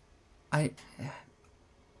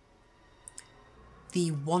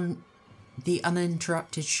 The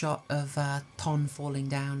uninterrupted shot of Ton falling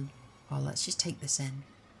down. Oh, let's just take this in.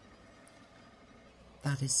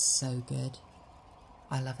 That is so good.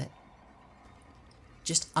 I love it.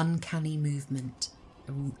 Just uncanny movement.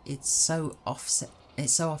 It's so offset.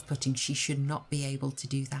 It's so off-putting. She should not be able to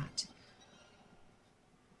do that.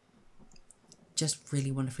 Just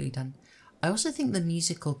really wonderfully done. I also think the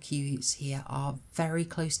musical cues here are very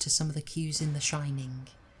close to some of the cues in The Shining.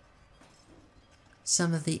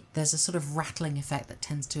 There's a sort of rattling effect that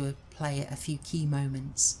tends to play at a few key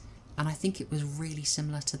moments, and I think it was really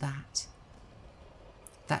similar to that.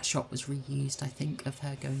 That shot was reused, I think, of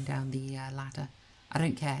her going down the ladder. I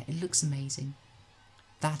don't care, it looks amazing.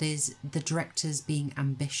 That is the directors being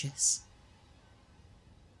ambitious.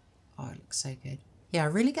 Oh, it looks so good. Yeah, I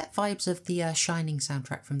really get vibes of the Shining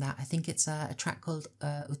soundtrack from that. I think it's a track called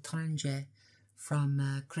Utranje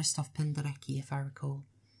from Christoph Penderecki, if I recall.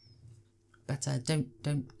 But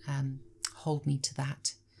don't hold me to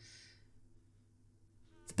that.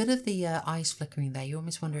 The bit of the eyes flickering there, you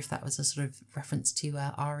almost wonder if that was a sort of reference to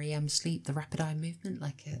REM sleep, the rapid eye movement,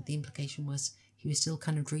 like the implication was he was still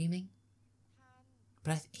kind of dreaming.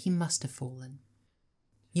 But he must have fallen.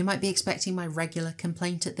 You might be expecting my regular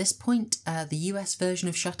complaint at this point. The US version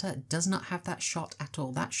of Shutter does not have that shot at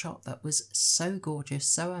all. That shot that was so gorgeous,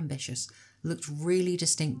 so ambitious, looked really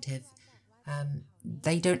distinctive.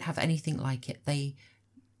 They don't have anything like it. They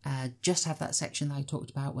just have that section that I talked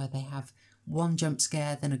about where they have one jump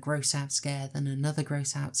scare, then a gross out scare, then another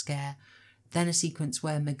gross out scare, then a sequence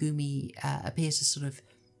where Megumi appears to sort of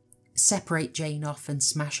separate Jane off and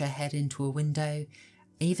smash her head into a window.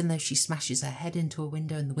 Even though she smashes her head into a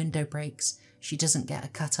window and the window breaks, she doesn't get a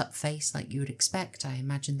cut up face like you would expect. I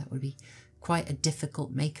imagine that would be quite a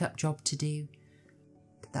difficult makeup job to do.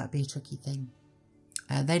 But that would be a tricky thing.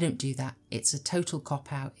 They don't do that. It's a total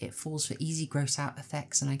cop-out. It falls for easy gross-out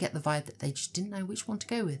effects, and I get the vibe that they just didn't know which one to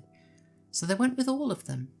go with. So they went with all of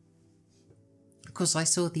them. Of course, I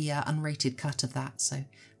saw the unrated cut of that, so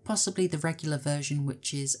possibly the regular version,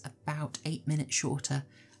 which is about 8 minutes shorter,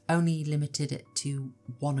 only limited it to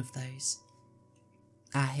one of those.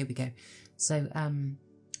 Here we go. So,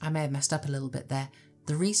 I may have messed up a little bit there.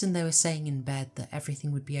 The reason they were saying in bed that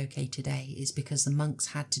everything would be okay today is because the monks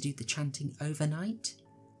had to do the chanting overnight.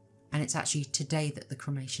 And it's actually today that the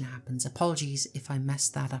cremation happens. Apologies if I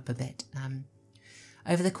messed that up a bit.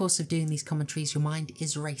 Over the course of doing these commentaries, your mind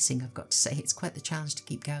is racing, I've got to say. It's quite the challenge to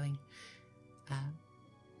keep going.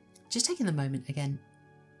 Just taking the moment again.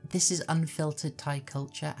 This is unfiltered Thai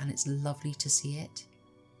culture and it's lovely to see it.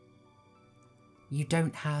 You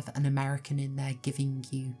don't have an American in there giving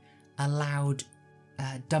you a loud,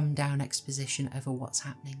 dumbed down exposition over what's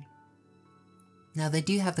happening. Now they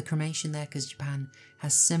do have the cremation there because Japan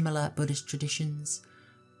has similar Buddhist traditions,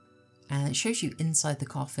 and it shows you inside the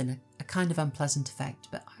coffin, a kind of unpleasant effect,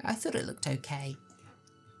 but I thought it looked okay.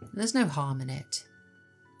 There's no harm in it.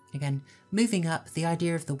 Again, moving up, the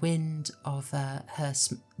idea of the wind, of the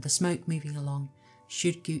smoke moving along,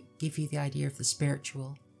 should give you the idea of the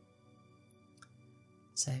spiritual.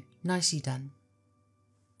 So, nicely done.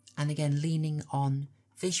 And again, leaning on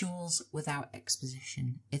visuals without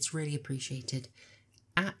exposition. It's really appreciated.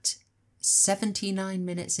 At 79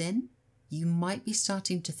 minutes in, you might be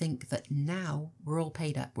starting to think that now we're all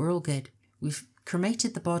paid up, we're all good. We've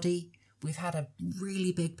cremated the body, we've had a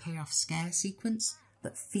really big payoff scare sequence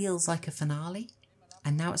that feels like a finale,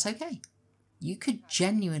 and now it's okay. You could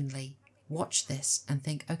genuinely watch this and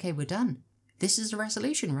think, okay, we're done. This is a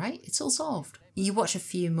resolution, right? It's all solved. You watch a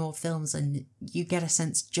few more films and you get a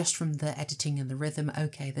sense just from the editing and the rhythm,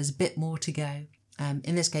 okay, there's a bit more to go.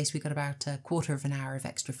 In this case, we got about a quarter of an hour of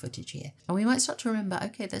extra footage here. And we might start to remember,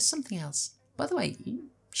 okay, there's something else. By the way,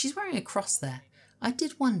 she's wearing a cross there. I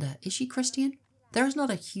did wonder, is she Christian? There is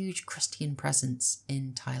not a huge Christian presence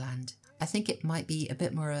in Thailand. I think it might be a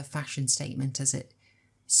bit more of a fashion statement, as it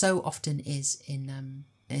so often is in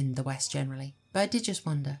the West generally. But I did just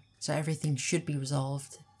wonder. So everything should be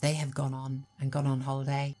resolved. They have gone on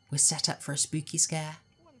holiday. We're set up for a spooky scare.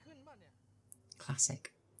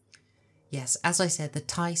 Classic. Yes, as I said, the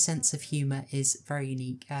Thai sense of humour is very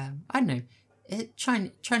unique. I don't know,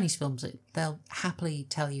 Chinese films, they'll happily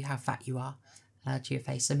tell you how fat you are to your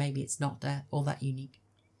face, so maybe it's not all that unique.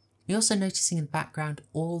 You're also noticing in the background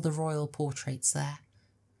all the royal portraits there.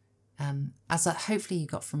 As hopefully you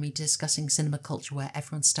got from me discussing cinema culture where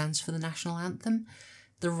everyone stands for the national anthem,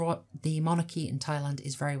 the monarchy in Thailand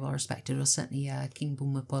is very well respected, or certainly King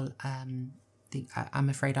Bhumibol. I'm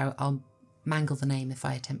afraid I'll mangle the name if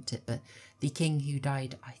I attempt it, but the king who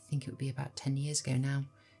died, I think it would be about 10 years ago now,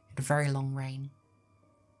 had a very long reign,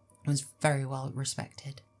 was very well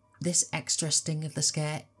respected. This extra sting of the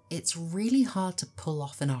scare, it's really hard to pull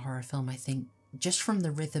off in a horror film, I think, just from the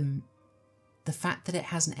rhythm, the fact that it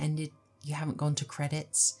hasn't ended, you haven't gone to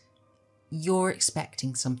credits, you're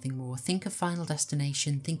expecting something more. Think of Final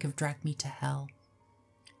Destination, think of Drag Me to Hell.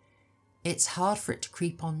 It's hard for it to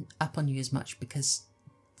creep up on you as much because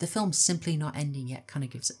the film's simply not ending yet, kind of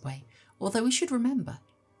gives it away. Although we should remember,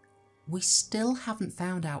 we still haven't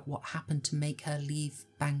found out what happened to make her leave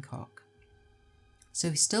Bangkok. So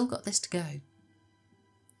we've still got this to go.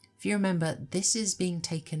 If you remember, this is being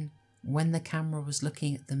taken when the camera was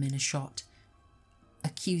looking at them in a shot,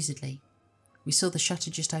 accusedly. We saw the shutter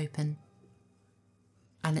just open,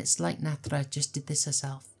 and it's like Natra just did this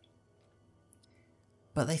herself.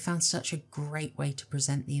 But they found such a great way to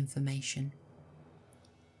present the information,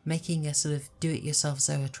 making a sort of do-it-yourself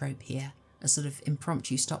zoetrope here, a sort of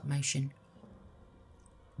impromptu stop motion.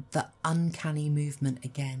 The uncanny movement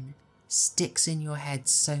again sticks in your head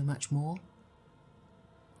so much more.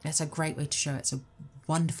 It's a great way to show it. It's a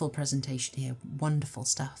wonderful presentation here, wonderful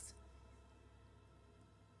stuff.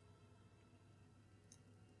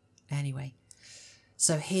 Anyway,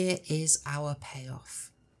 so here is our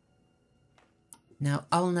payoff. Now,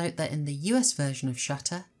 I'll note that in the US version of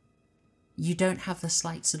Shutter, you don't have the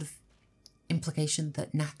slight sort of implication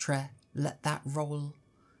that Natra let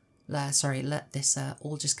this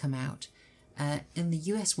all just come out. In the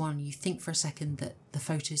US one, you think for a second that the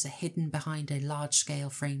photos are hidden behind a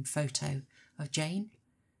large-scale framed photo of Jane.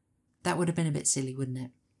 That would have been a bit silly, wouldn't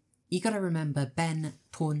it? You got to remember, Ben,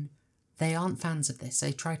 Pun, they aren't fans of this.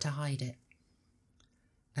 They try to hide it.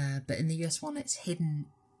 But in the US one, it's hidden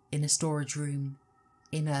in a storage room,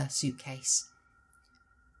 in a suitcase.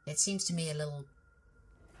 It seems to me a little,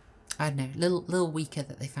 I don't know, little weaker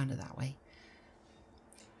that they found it that way.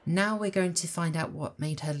 Now we're going to find out what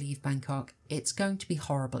made her leave Bangkok. It's going to be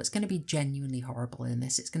horrible. It's going to be genuinely horrible in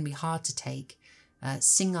this. It's going to be hard to take.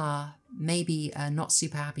 Singar maybe not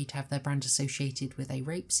super happy to have their brand associated with a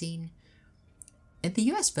rape scene. In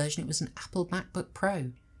the US version, it was an Apple MacBook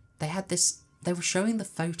Pro. They had this, they were showing the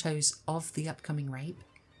photos of the upcoming rape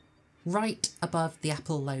right above the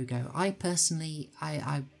Apple logo. I personally,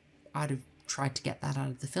 I'd have tried to get that out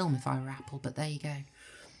of the film if I were Apple, but there you go.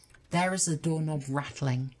 There is the doorknob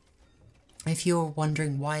rattling. If you're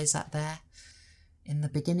wondering why is that there, in the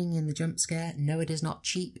beginning in the jump scare, no, it is not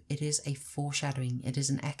cheap. It is a foreshadowing. It is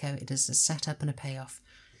an echo. It is a setup and a payoff.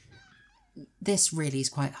 This really is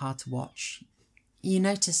quite hard to watch. You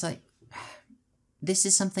notice, like, this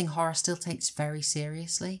is something horror still takes very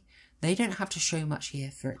seriously. They don't have to show much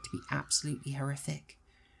here for it to be absolutely horrific.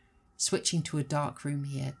 Switching to a dark room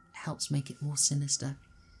here helps make it more sinister.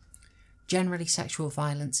 Generally, sexual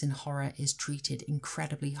violence in horror is treated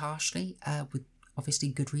incredibly harshly, with obviously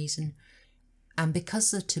good reason. And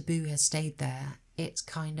because the taboo has stayed there, it's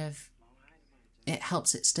kind of, it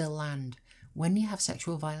helps it still land. When you have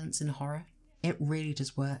sexual violence in horror, it really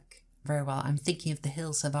does work very well. I'm thinking of The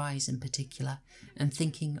Hills Have Eyes in particular, and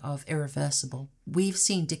thinking of Irreversible. We've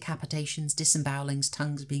seen decapitations, disembowelings,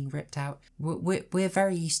 tongues being ripped out. We're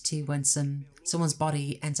very used to when someone's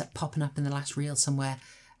body ends up popping up in the last reel somewhere,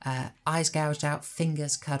 eyes gouged out,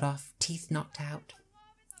 fingers cut off, teeth knocked out.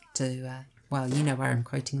 Well, you know where I'm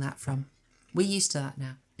quoting that from. We're used to that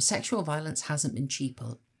now. Sexual violence hasn't been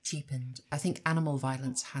cheapened. I think animal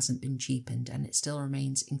violence hasn't been cheapened, and it still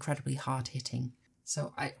remains incredibly hard-hitting.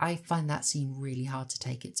 So I find that scene really hard to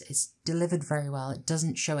take. It's delivered very well. It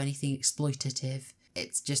doesn't show anything exploitative.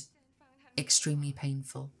 It's just extremely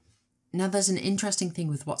painful. Now, there's an interesting thing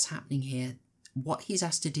with what's happening here. What he's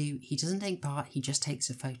asked to do, he doesn't take part, he just takes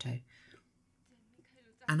a photo.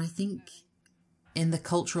 And I think in the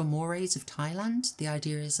cultural mores of Thailand, the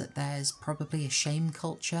idea is that there's probably a shame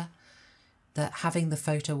culture, that having the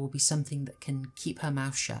photo will be something that can keep her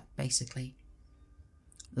mouth shut, basically.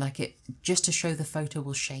 Like, it just to show the photo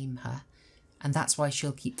will shame her, and that's why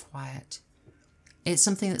she'll keep quiet. It's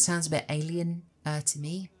something that sounds a bit alien to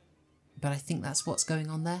me, but I think that's what's going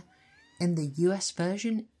on there. In the US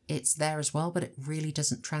version, it's there as well, but it really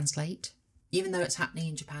doesn't translate. Even though it's happening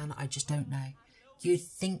in Japan, I just don't know. You'd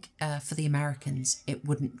think for the Americans it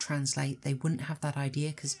wouldn't translate. They wouldn't have that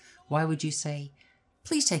idea, because why would you say,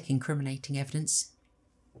 please take incriminating evidence?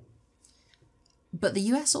 But the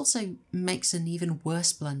US also makes an even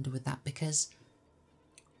worse blunder with that, because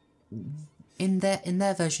in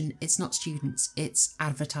their version, it's not students, it's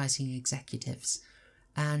advertising executives.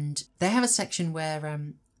 And they have a section where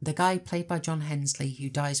the guy played by John Hensley, who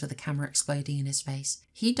dies with a camera exploding in his face,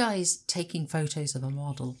 he dies taking photos of a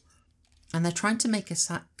model. And they're trying to make a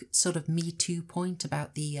sort of Me Too point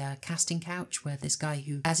about the casting couch, where this guy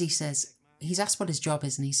who, as he says, he's asked what his job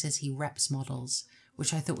is, and he says he reps models,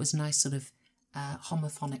 which I thought was a nice sort of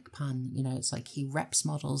homophonic pun. You know, it's like he reps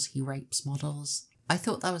models, he rapes models. I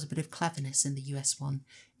thought that was a bit of cleverness in the US one,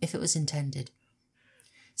 if it was intended.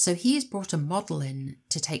 So he has brought a model in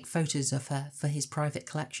to take photos of her for his private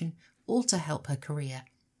collection, all to help her career.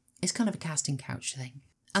 It's kind of a casting couch thing.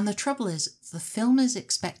 And the trouble is, the film is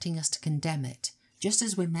expecting us to condemn it, just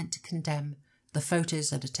as we're meant to condemn the photos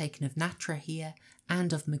that are taken of Natra here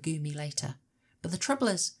and of Megumi later. But the trouble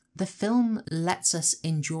is, the film lets us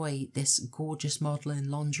enjoy this gorgeous model in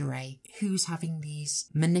lingerie who's having these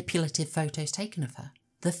manipulative photos taken of her.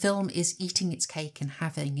 The film is eating its cake and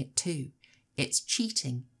having it too. It's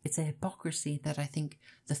cheating. It's a hypocrisy that I think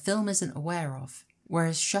the film isn't aware of.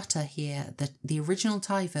 Whereas Shutter here, the original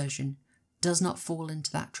Thai version, does not fall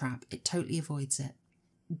into that trap. It totally avoids it.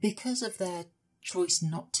 Because of their choice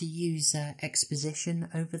not to use exposition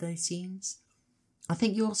over those scenes, I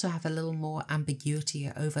think you also have a little more ambiguity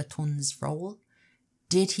over Tun's role.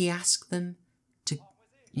 Did he ask them to,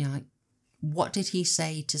 you know, like, what did he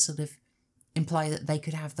say to sort of imply that they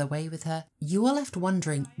could have their way with her? You are left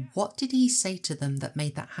wondering, what did he say to them that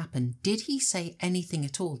made that happen? Did he say anything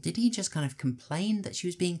at all? Did he just kind of complain that she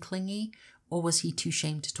was being clingy? Or was he too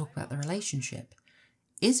ashamed to talk about the relationship?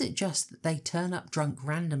 Is it just that they turn up drunk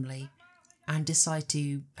randomly and decide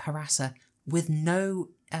to harass her with no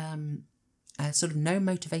sort of no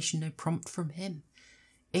motivation, no prompt from him?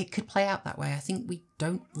 It could play out that way. I think we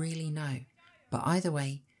don't really know. But either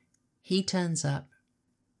way, he turns up,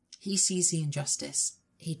 he sees the injustice,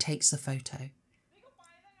 he takes the photo.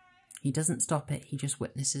 He doesn't stop it, he just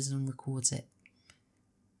witnesses and records it.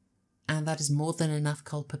 And that is more than enough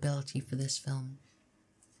culpability for this film.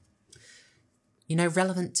 You know,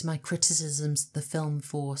 relevant to my criticisms of the film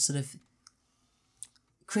for sort of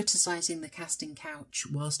criticising the casting couch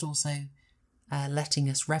whilst also letting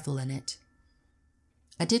us revel in it.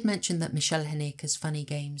 I did mention that Michelle Haneke's Funny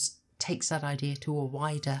Games takes that idea to a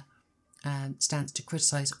wider stance to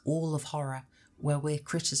criticise all of horror, where we're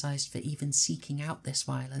criticised for even seeking out this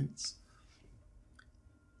violence.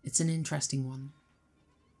 It's an interesting one.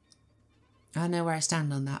 I know where I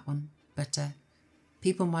stand on that one, but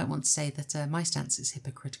people might want to say that my stance is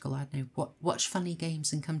hypocritical. I don't know. Watch Funny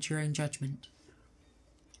Games and come to your own judgment.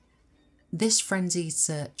 This frenzied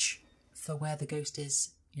search for where the ghost is,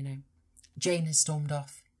 you know, Jane has stormed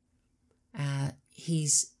off.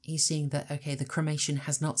 He's seeing that, okay, the cremation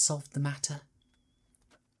has not solved the matter.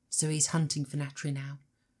 So he's hunting for Natri now.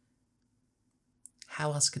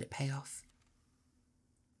 How else could it pay off?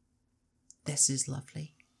 This is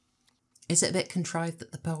lovely. Is it a bit contrived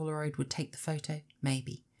that the Polaroid would take the photo?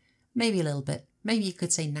 Maybe. Maybe a little bit. Maybe you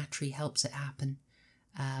could say Natri helps it happen.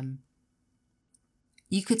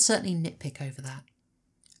 You could certainly nitpick over that.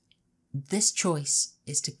 this choice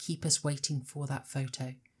is to keep us waiting for that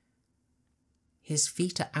photo. His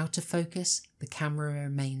feet are out of focus, the camera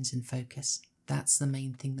remains in focus. That's the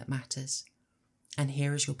main thing that matters. And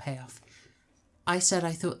here is your payoff. I said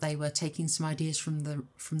I thought they were taking some ideas from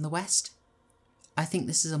the West. I think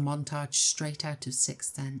this is a montage straight out of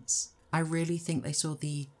Sixth Sense. I really think they saw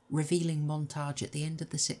the revealing montage at the end of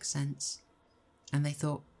The Sixth Sense and they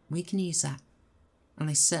thought, we can use that. And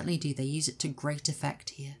they certainly do. They use it to great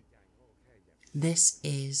effect here. This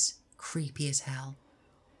is creepy as hell.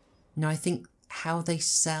 Now, I think how they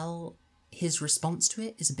sell his response to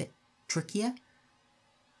it is a bit trickier.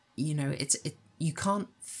 You know, you can't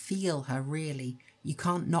feel her really. You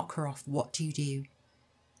can't knock her off. What do you do?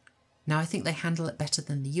 Now, I think they handle it better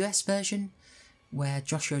than the US version, where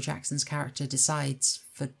Joshua Jackson's character decides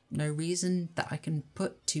for no reason that I can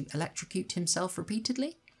put to electrocute himself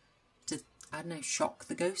repeatedly to, I don't know, shock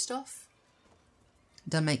the ghost off.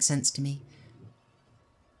 Doesn't make sense to me.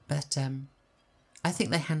 But I think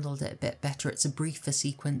they handled it a bit better. It's a briefer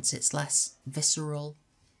sequence. It's less visceral.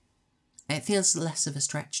 It feels less of a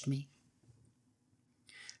stretch to me.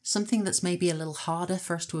 Something that's maybe a little harder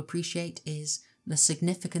for us to appreciate is the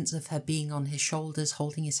significance of her being on his shoulders,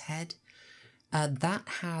 holding his head. That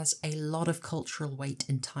has a lot of cultural weight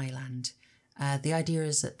in Thailand. The idea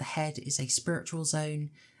is that the head is a spiritual zone.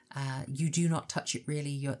 You do not touch it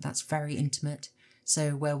really. That's very intimate.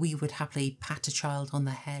 So where we would happily pat a child on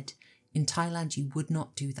the head, in Thailand you would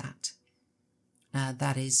not do that.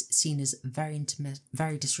 That is seen as very intimate,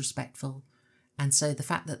 very disrespectful. And so the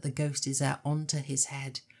fact that the ghost is there onto his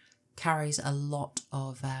head carries a lot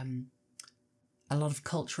of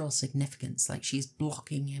cultural significance. Like, she's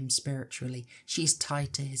blocking him spiritually. She's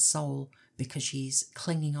tied to his soul because she's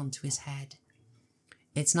clinging onto his head.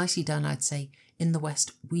 It's nicely done, I'd say. In the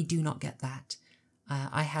West, we do not get that.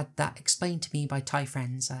 I had that explained to me by Thai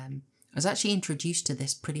friends. I was actually introduced to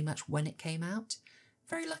this pretty much when it came out.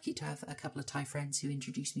 Very lucky to have a couple of Thai friends who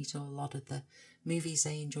introduced me to a lot of the movies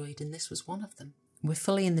they enjoyed, and this was one of them. We're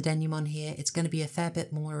fully in the denouement here. It's going to be a fair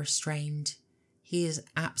bit more restrained. He is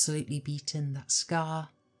absolutely beaten. That scar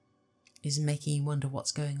is making you wonder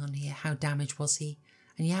what's going on here. How damaged was he?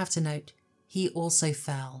 And you have to note, he also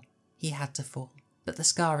fell. He had to fall. But the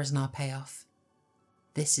scar isn't our payoff.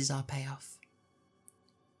 This is our payoff.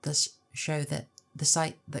 The show that the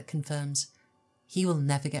site that confirms he will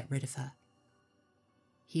never get rid of her.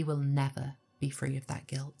 He will never be free of that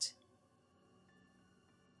guilt.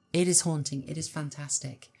 It is haunting. It is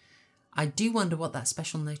fantastic. I do wonder what that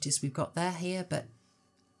special notice we've got there here, but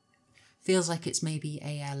feels like it's maybe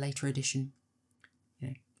a later edition. You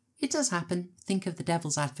know, it does happen. Think of The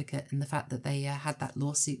Devil's Advocate and the fact that they had that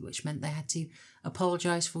lawsuit, which meant they had to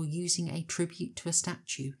apologise for using a tribute to a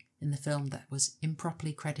statue in the film that was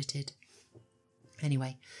improperly credited.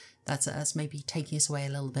 Anyway, that's maybe taking us away a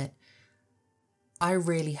little bit. I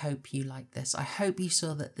really hope you like this. I hope you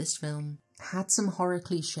saw that this film had some horror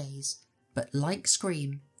cliches, but like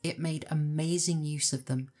Scream, it made amazing use of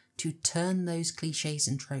them to turn those cliches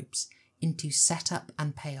and tropes into setup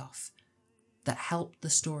and payoff that helped the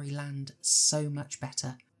story land so much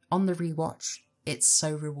better. On the rewatch, it's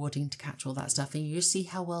so rewarding to catch all that stuff, and you just see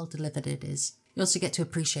how well delivered it is. You also get to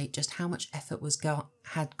appreciate just how much effort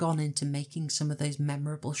had gone into making some of those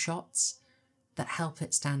memorable shots that help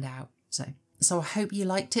it stand out. So I hope you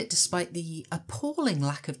liked it, despite the appalling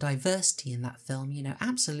lack of diversity in that film. You know,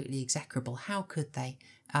 absolutely execrable. How could they?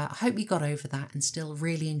 I hope you got over that and still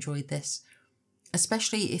really enjoyed this,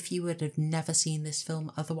 especially if you would have never seen this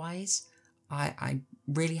film otherwise. I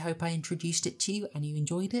really hope I introduced it to you and you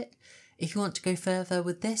enjoyed it. If you want to go further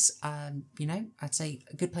with this, you know, I'd say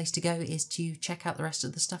a good place to go is to check out the rest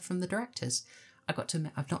of the stuff from the directors. I've got to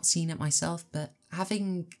admit, I've not seen it myself, but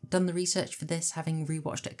having done the research for this, having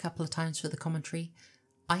rewatched it a couple of times for the commentary,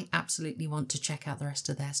 I absolutely want to check out the rest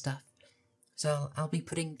of their stuff. So I'll be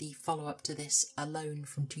putting the follow-up to this, Alone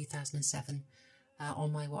from 2007,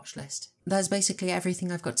 on my watch list. That's basically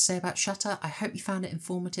everything I've got to say about Shutter. I hope you found it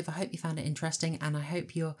informative, I hope you found it interesting, and I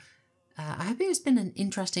hope it's been an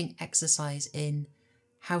interesting exercise in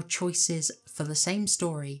how choices for the same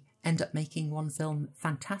story end up making one film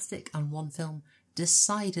fantastic and one film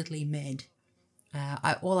decidedly mid.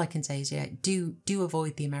 All I can say is, yeah, do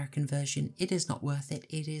avoid the American version. It is not worth it.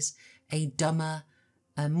 It is a dumber,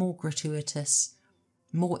 more gratuitous,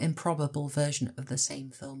 more improbable version of the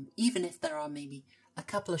same film, even if there are maybe a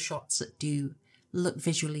couple of shots that do look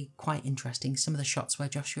visually quite interesting. Some of the shots where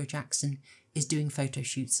Joshua Jackson is doing photo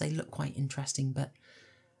shoots, they look quite interesting, but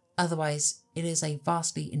otherwise it is a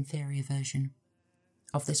vastly inferior version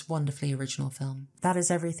of this wonderfully original film. That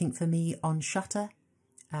is everything for me on Shutter.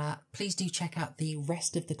 Please do check out the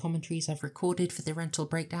rest of the commentaries I've recorded for the Rental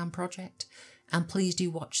Breakdown project, and please do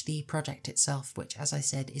watch the project itself, which, as I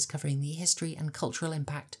said, is covering the history and cultural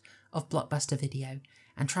impact of Blockbuster Video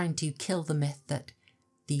and trying to kill the myth that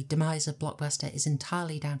the demise of Blockbuster is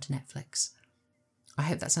entirely down to Netflix. I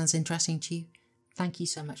hope that sounds interesting to you. Thank you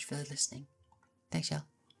so much for listening. Thanks, y'all.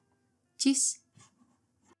 Tschüss.